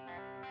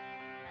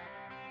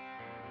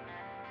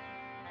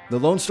 The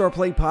Lone Star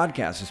Plate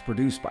podcast is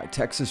produced by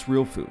Texas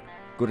Real Food.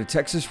 Go to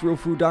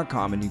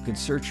texasrealfood.com and you can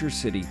search your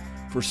city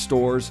for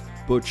stores,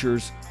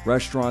 butchers,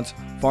 restaurants,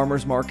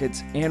 farmers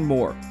markets, and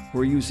more who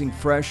are using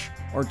fresh,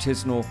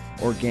 artisanal,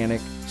 organic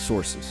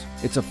sources.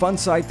 It's a fun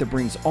site that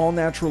brings all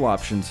natural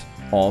options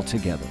all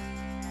together.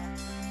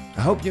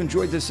 I hope you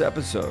enjoyed this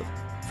episode.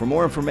 For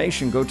more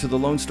information, go to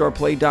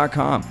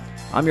thelonestarplate.com.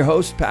 I'm your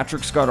host,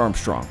 Patrick Scott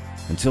Armstrong.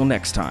 Until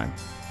next time.